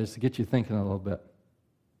say that is to get you thinking a little bit.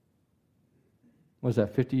 What was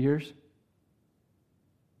that, 50 years?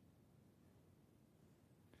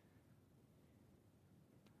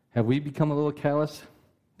 Have we become a little callous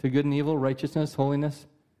to good and evil, righteousness, holiness?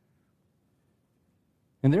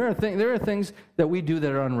 And there are things that we do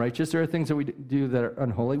that are unrighteous. There are things that we do that are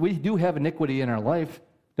unholy. We do have iniquity in our life,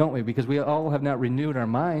 don't we? Because we all have not renewed our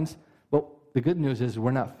minds. But the good news is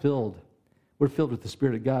we're not filled. We're filled with the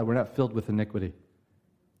Spirit of God. We're not filled with iniquity.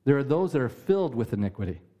 There are those that are filled with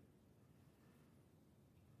iniquity.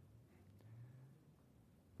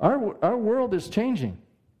 Our world is changing.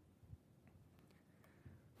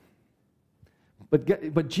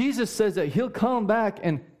 But Jesus says that He'll come back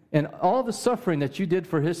and all the suffering that you did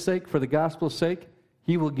for His sake, for the gospel's sake,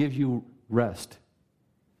 He will give you rest.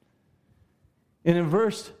 And in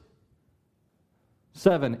verse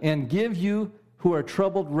 7, and give you who are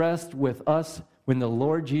troubled rest with us when the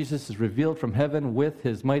Lord Jesus is revealed from heaven with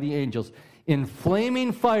His mighty angels, in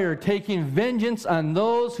flaming fire, taking vengeance on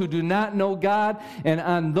those who do not know God and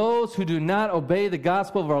on those who do not obey the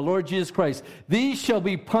gospel of our Lord Jesus Christ. These shall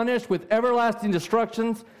be punished with everlasting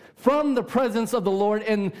destructions from the presence of the Lord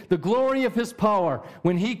and the glory of His power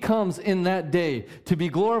when He comes in that day, to be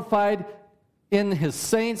glorified in His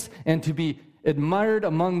saints and to be admired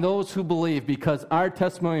among those who believe, because our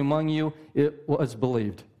testimony among you, it was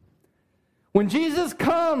believed. When Jesus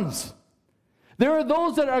comes, there are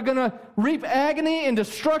those that are going to reap agony and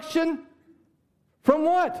destruction from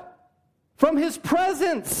what? From His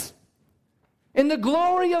presence and the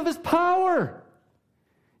glory of His power.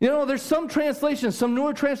 You know, there's some translations, some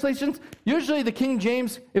newer translations, usually the King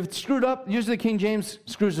James, if it's screwed up, usually the King James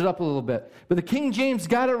screws it up a little bit. But the King James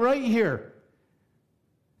got it right here.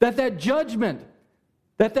 That judgment,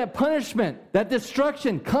 that punishment, that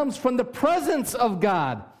destruction comes from the presence of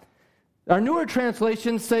God. Our newer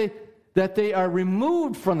translations say that they are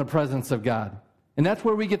removed from the presence of God. And that's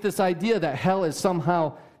where we get this idea that hell is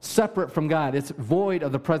somehow separate from God. It's void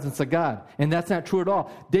of the presence of God. And that's not true at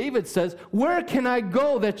all. David says, where can I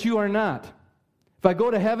go that you are not? If I go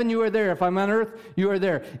to heaven, you are there. If I'm on earth, you are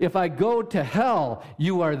there. If I go to hell,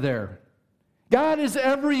 you are there. God is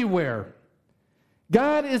everywhere.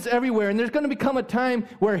 God is everywhere. And there's going to become a time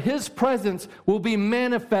where His presence will be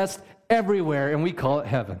manifest everywhere, and we call it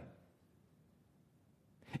heaven.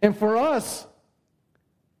 And for us,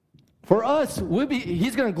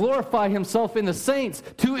 He's going to glorify Himself in the saints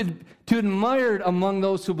to admired among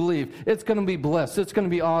those who believe. It's going to be blessed. It's going to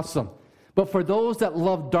be awesome. But for those that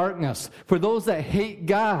love darkness, for those that hate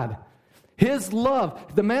God, His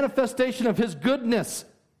love, the manifestation of His goodness,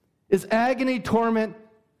 is agony, torment,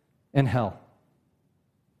 and hell.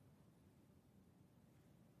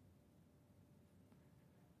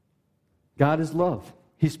 God is love.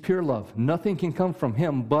 He's pure love. Nothing can come from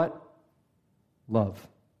Him but love.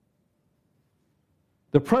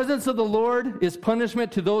 The presence of the Lord is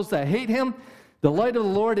punishment to those that hate Him. The light of the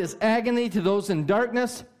Lord is agony to those in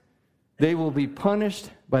darkness. They will be punished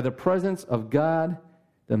by the presence of God,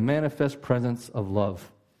 the manifest presence of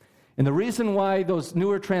love. And the reason why those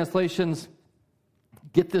newer translations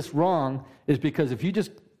get this wrong is because if you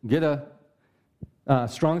just get a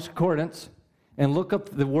Strong's Concordance and look up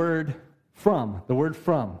the word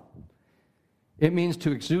from, it means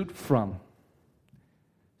to exude from.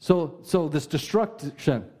 So this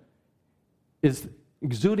destruction is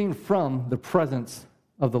exuding from the presence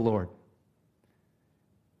of the Lord.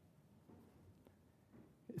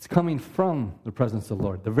 It's coming from the presence of the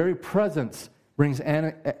Lord. The very presence brings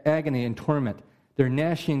agony and torment. They're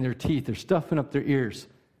gnashing their teeth. They're stuffing up their ears.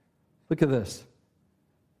 Look at this.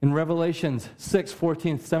 In Revelation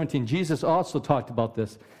 6:14-17, Jesus also talked about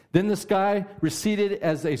this. Then the sky receded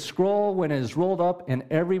as a scroll when it is rolled up, and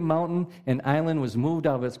every mountain and island was moved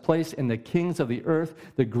out of its place, and the kings of the earth,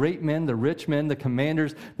 the great men, the rich men, the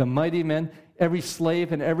commanders, the mighty men, every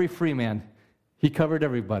slave and every free man, he covered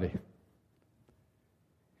everybody,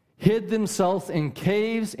 hid themselves in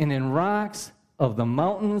caves and in rocks of the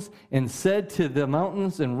mountains, and said to the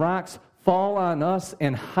mountains and rocks, fall on us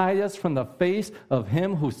and hide us from the face of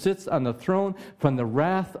him who sits on the throne, from the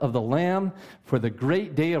wrath of the Lamb, for the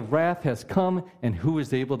great day of wrath has come, and who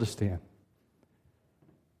is able to stand?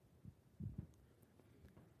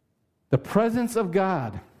 The presence of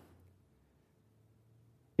God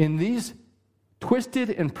in these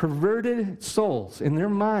twisted and perverted souls, in their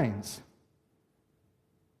minds,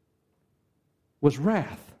 was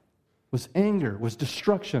wrath, was anger, was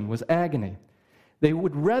destruction, was agony. They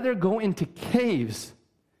would rather go into caves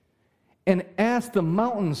and ask the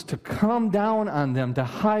mountains to come down on them, to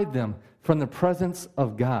hide them from the presence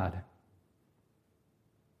of God.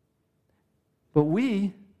 But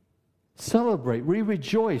we celebrate, we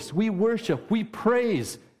rejoice, we worship, we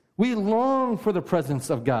praise, we long for the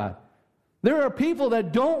presence of God. There are people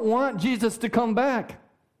that don't want Jesus to come back.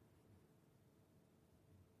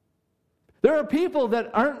 There are people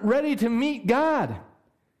that aren't ready to meet God.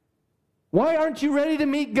 Why aren't you ready to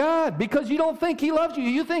meet God? Because you don't think He loves you.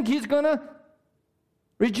 You think He's going to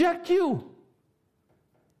reject you.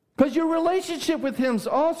 Because your relationship with Him's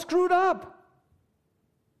all screwed up.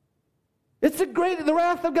 It's the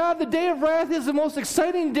wrath of God, the day of wrath is the most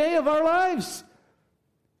exciting day of our lives.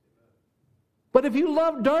 But if you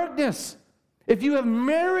love darkness, if you have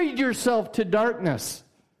married yourself to darkness,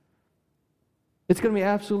 it's going to be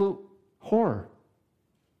absolute horror.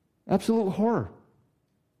 Absolute horror.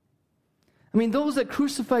 I mean, those that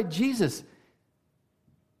crucified Jesus,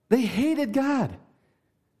 they hated God.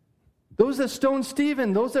 Those that stoned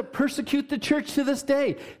Stephen, those that persecute the church to this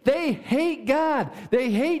day, they hate God.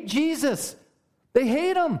 They hate Jesus. They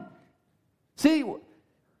hate Him. See,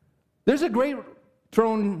 there's a great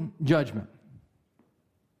throne judgment.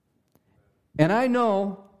 And I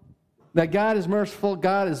know that God is merciful,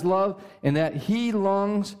 God is love, and that He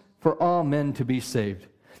longs for all men to be saved.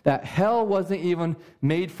 That hell wasn't even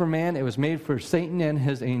made for man, it was made for Satan and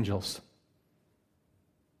his angels.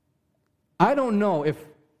 I don't know if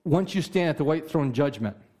once you stand at the white throne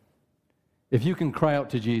judgment, if you can cry out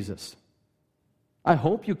to Jesus. I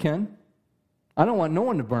hope you can. I don't want no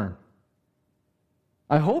one to burn.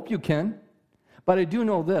 I hope you can. But I do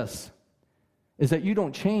know this, is that you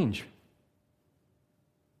don't change.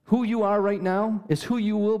 Who you are right now is who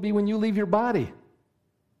you will be when you leave your body.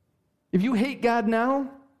 If you hate God now,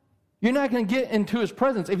 you're not going to get into His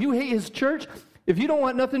presence. If you hate His church, if you don't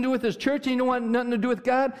want nothing to do with His church and you don't want nothing to do with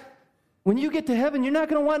God, when you get to heaven, you're not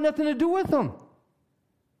going to want nothing to do with Him.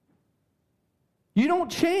 You don't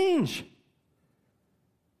change.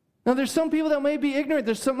 Now, there's some people that may be ignorant.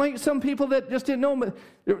 There's some people that just didn't know. But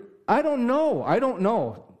I don't know.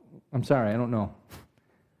 I'm sorry, I don't know.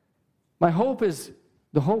 My hope is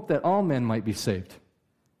the hope that all men might be saved.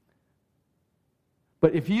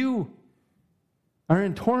 But if you are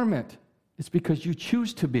in torment, it's because you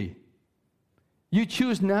choose to be. You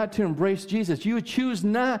choose not to embrace Jesus. You choose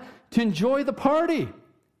not to enjoy the party.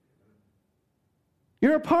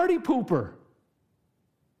 You're a party pooper.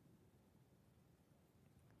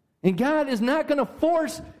 And God is not going to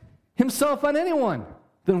force Himself on anyone.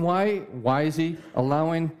 Then why is He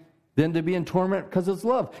allowing them to be in torment? Because it's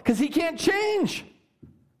love. Because He can't change.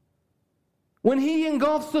 When He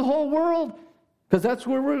engulfs the whole world, because that's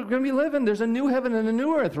where we're going to be living. There's a new heaven and a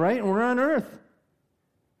new earth, right? And we're on earth.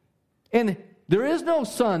 And there is no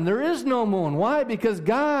sun. There is no moon. Why? Because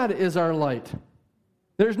God is our light.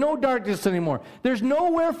 There's no darkness anymore. There's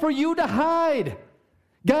nowhere for you to hide.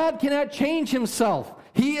 God cannot change Himself.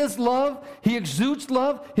 He is love. He exudes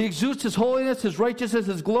love. He exudes His holiness, His righteousness,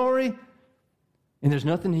 His glory. And there's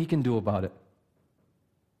nothing He can do about it.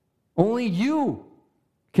 Only you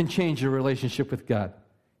can change your relationship with God.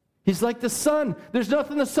 He's like the sun. There's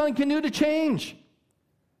nothing the sun can do to change.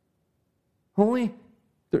 Only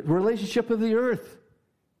the relationship of the earth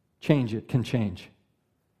can change.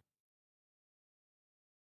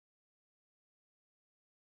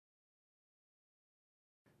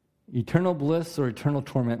 Eternal bliss or eternal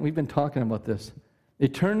torment. We've been talking about this.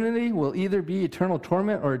 Eternity will either be eternal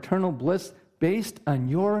torment or eternal bliss based on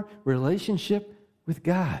your relationship with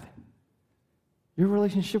God. Your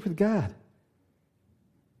relationship with God.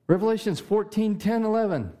 Revelations 14, 10,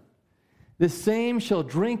 11. The same shall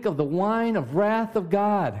drink of the wine of wrath of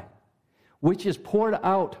God, which is poured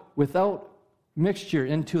out without mixture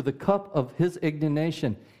into the cup of his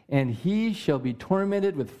indignation, and he shall be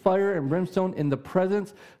tormented with fire and brimstone in the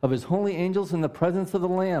presence of his holy angels, in the presence of the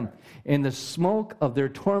Lamb. And the smoke of their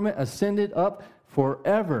torment ascended up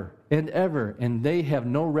forever and ever, and they have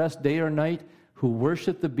no rest day or night who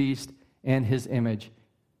worship the beast and his image,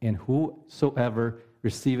 and whosoever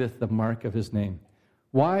receiveth the mark of his name.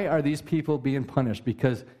 Why are these people being punished?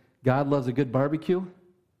 Because God loves a good barbecue?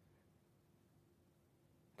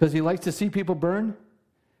 Because he likes to see people burn?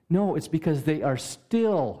 No, it's because they are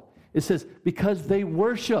still. It says, because they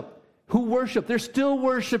worship. Who worship? They're still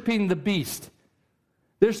worshiping the beast.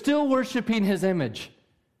 They're still worshiping his image.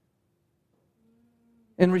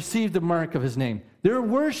 And receive the mark of his name. They're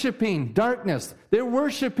worshiping darkness. They're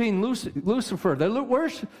worshiping Lucifer. They're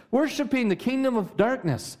worshiping the kingdom of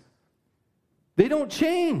darkness. They don't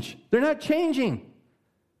change. They're not changing.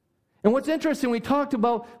 And what's interesting, we talked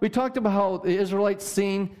about how the Israelites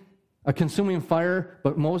seen a consuming fire,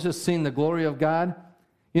 but Moses seen the glory of God.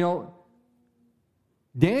 You know,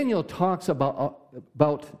 Daniel talks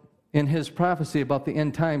about in his prophecy about the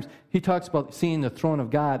end times, he talks about seeing the throne of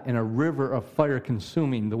God and a river of fire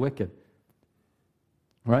consuming the wicked.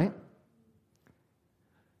 Right?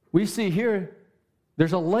 We see here,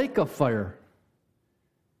 there's a lake of fire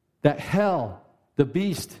that hell, the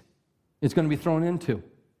beast, is going to be thrown into.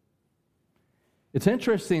 It's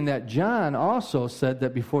interesting that John also said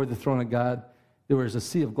that before the throne of God, there was a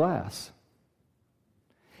sea of glass.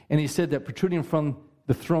 And he said that protruding from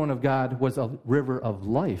the throne of God was a river of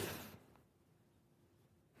life.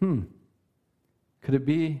 Could it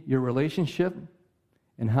be your relationship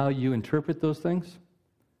and how you interpret those things?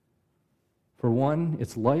 For one,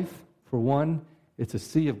 it's life. For one, it's a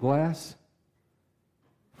sea of glass.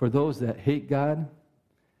 For those that hate God,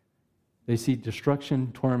 they see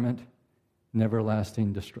destruction, torment, and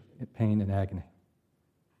everlasting pain and agony.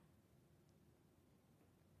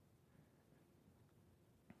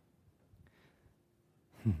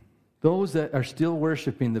 Those that are still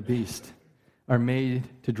worshiping the beast are made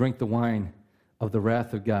to drink the wine of the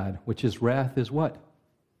wrath of God, which is wrath is what?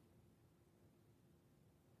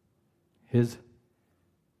 His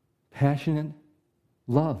passionate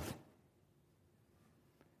love.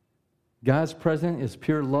 God's presence is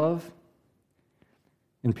pure love,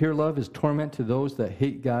 and pure love is torment to those that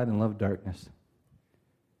hate God and love darkness.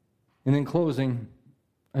 And in closing,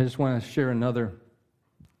 I just want to share another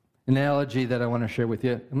analogy that I want to share with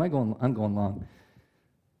you. I'm going long.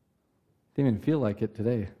 Didn't even feel like it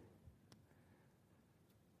today.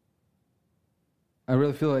 I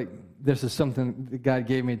really feel like this is something that God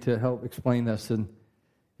gave me to help explain this. And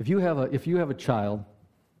if you have a child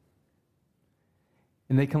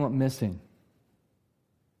and they come up missing,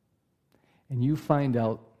 and you find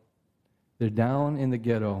out they're down in the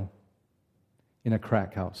ghetto in a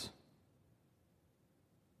crack house,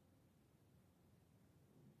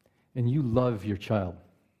 and you love your child,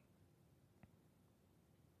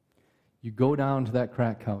 you go down to that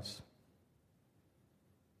crack house.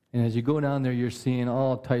 And as you go down there, you're seeing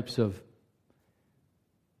all types of,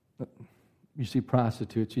 you see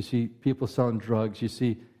prostitutes, you see people selling drugs, you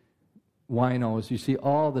see winos, you see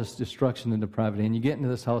all this destruction and depravity. And you get into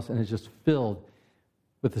this house and it's just filled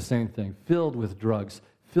with the same thing, filled with drugs,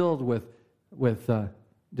 filled with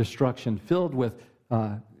destruction, filled with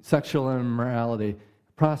sexual immorality,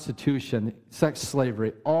 prostitution, sex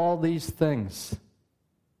slavery, all these things.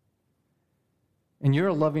 And you're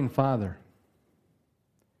a loving father.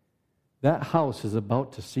 That house is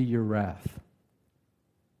about to see your wrath.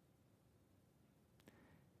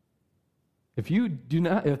 If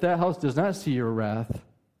that house does not see your wrath,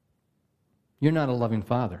 you're not a loving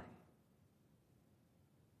father.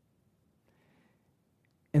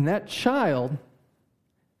 And that child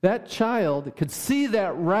could see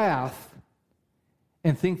that wrath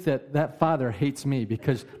and think that father hates me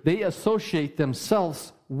because they associate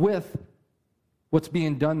themselves with what's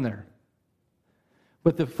being done there.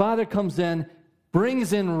 But the father comes in,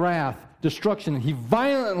 brings in wrath, destruction. He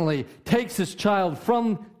violently takes his child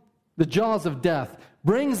from the jaws of death,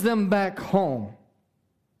 brings them back home.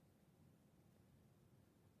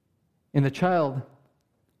 And the child,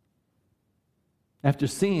 after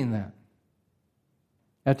seeing that,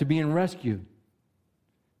 after being rescued,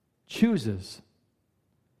 chooses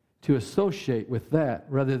to associate with that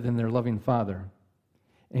rather than their loving father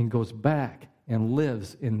and goes back and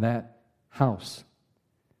lives in that house.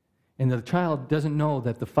 And the child doesn't know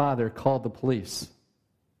that the father called the police.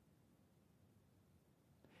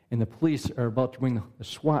 And the police are about to bring the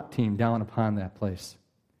SWAT team down upon that place.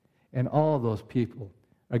 And all of those people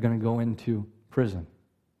are going to go into prison.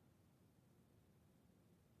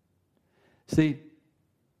 See,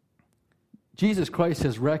 Jesus Christ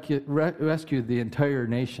has rescued the entire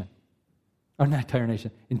nation. Or not entire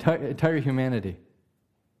nation, entire humanity.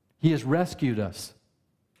 He has rescued us.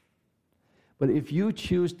 But if you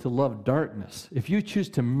choose to love darkness, if you choose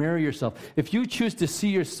to marry yourself, if you choose to see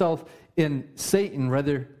yourself in Satan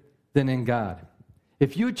rather than in God,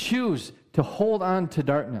 if you choose to hold on to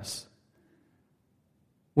darkness,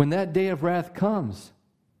 when that day of wrath comes,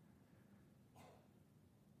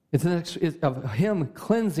 it's of Him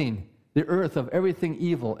cleansing the earth of everything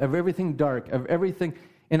evil, of everything dark, of everything.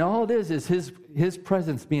 And all it is His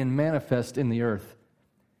presence being manifest in the earth.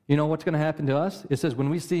 You know what's going to happen to us? It says, when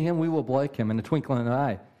we see Him, we will be like Him in a twinkling of an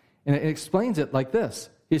eye. And it explains it like this.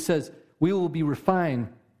 He says, we will be refined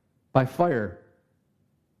by fire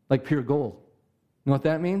like pure gold. You know what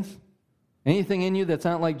that means? Anything in you that's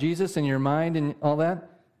not like Jesus in your mind and all that,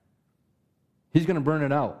 He's going to burn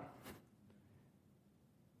it out.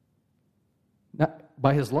 Not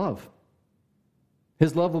by His love.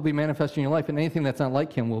 His love will be manifest in your life, and anything that's not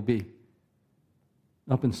like Him will be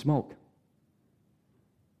up in smoke.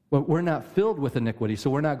 But we're not filled with iniquity, so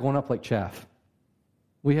we're not going up like chaff.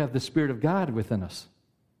 We have the Spirit of God within us.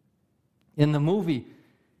 In the movie,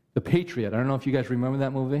 The Patriot, I don't know if you guys remember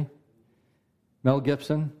that movie. Mel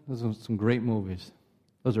Gibson, those are some great movies.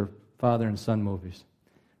 Those are father and son movies.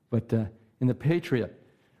 But in The Patriot,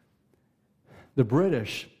 the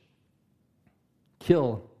British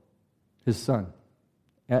kill his son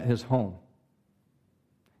at his home.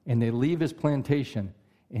 And they leave his plantation,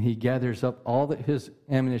 and he gathers up all his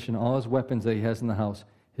ammunition, all his weapons that he has in the house,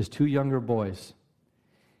 his two younger boys,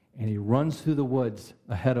 and he runs through the woods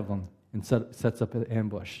ahead of them and sets up an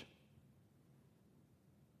ambush.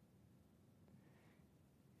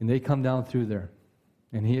 And they come down through there,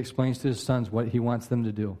 and he explains to his sons what he wants them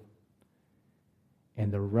to do.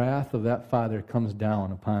 And the wrath of that father comes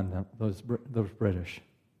down upon them, those British.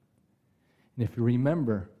 And if you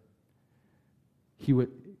remember, he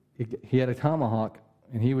had a tomahawk,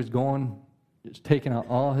 and he was just taking out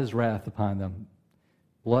all his wrath upon them.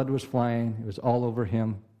 Blood was flying. It was all over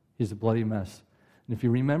him. He's a bloody mess. And if you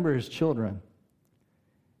remember his children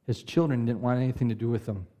didn't want anything to do with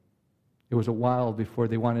him. It was a while before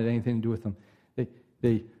they wanted anything to do with him.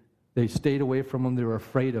 They stayed away from him. They were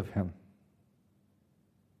afraid of him.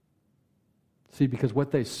 See, because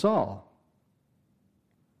what they saw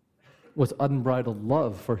was unbridled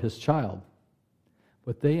love for his child.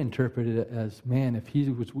 But they interpreted it as, man, if he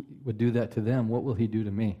would do that to them, what will he do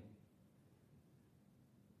to me?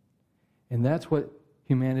 And that's what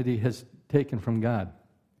humanity has taken from God.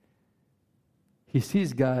 He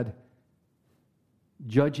sees God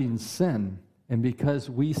judging sin, and because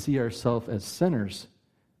we see ourselves as sinners,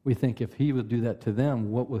 we think if he will do that to them,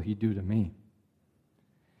 what will he do to me?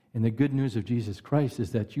 And the good news of Jesus Christ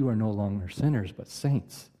is that you are no longer sinners, but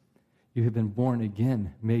saints. You have been born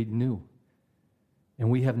again, made new. And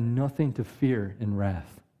we have nothing to fear in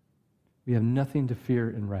wrath. We have nothing to fear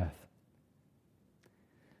in wrath.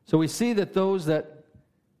 So we see that those that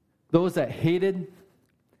hated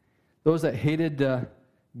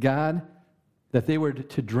God, that they were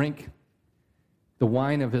to drink the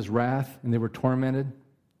wine of his wrath, and they were tormented.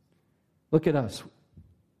 Look at us.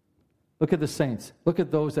 Look at the saints. Look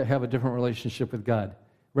at those that have a different relationship with God.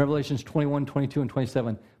 Revelations 21, 22, and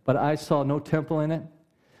 27. But I saw no temple in it,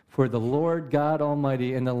 for the Lord God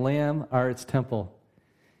Almighty and the Lamb are its temple.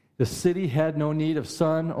 The city had no need of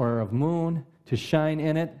sun or of moon to shine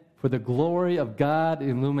in it, for the glory of God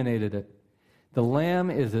illuminated it. The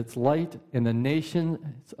Lamb is its light, and the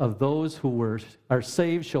nations of those who are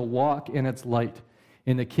saved shall walk in its light.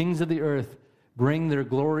 And the kings of the earth bring their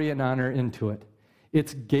glory and honor into it.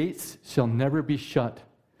 Its gates shall never be shut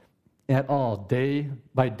at all. Day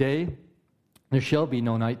by day there shall be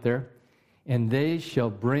no night there. And they shall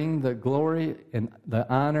bring the glory and the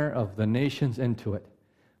honor of the nations into it.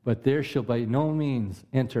 But there shall by no means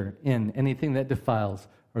enter in anything that defiles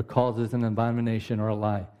or causes an abomination or a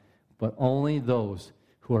lie, but only those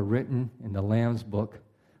who are written in the Lamb's book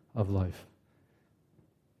of life.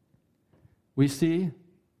 We see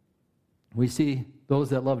those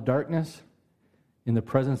that love darkness in the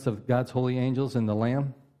presence of God's holy angels and the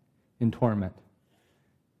Lamb in torment.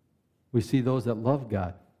 We see those that love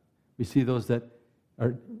God. We see those that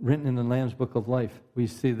are written in the Lamb's book of life. We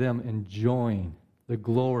see them enjoying the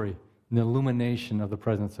glory and the illumination of the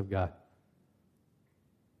presence of God.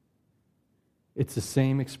 It's the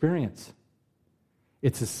same experience.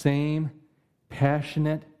 It's the same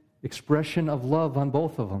passionate expression of love on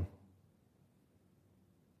both of them.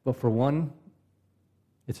 But for one,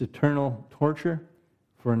 it's eternal torture.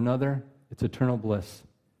 For another, it's eternal bliss.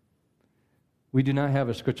 We do not have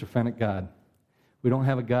a schizophrenic God. We don't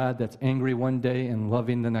have a God that's angry one day and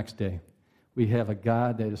loving the next day. We have a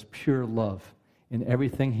God that is pure love, and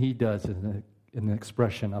everything he does is an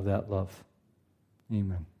expression of that love.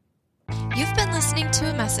 Amen. You've been listening to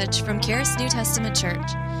a message from Charis New Testament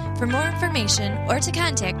Church. For more information or to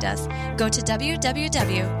contact us, go to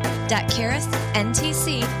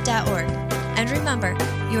www.charisntc.org. And remember,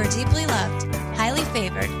 you are deeply loved, highly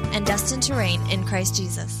favored, and destined to reign in Christ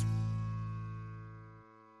Jesus.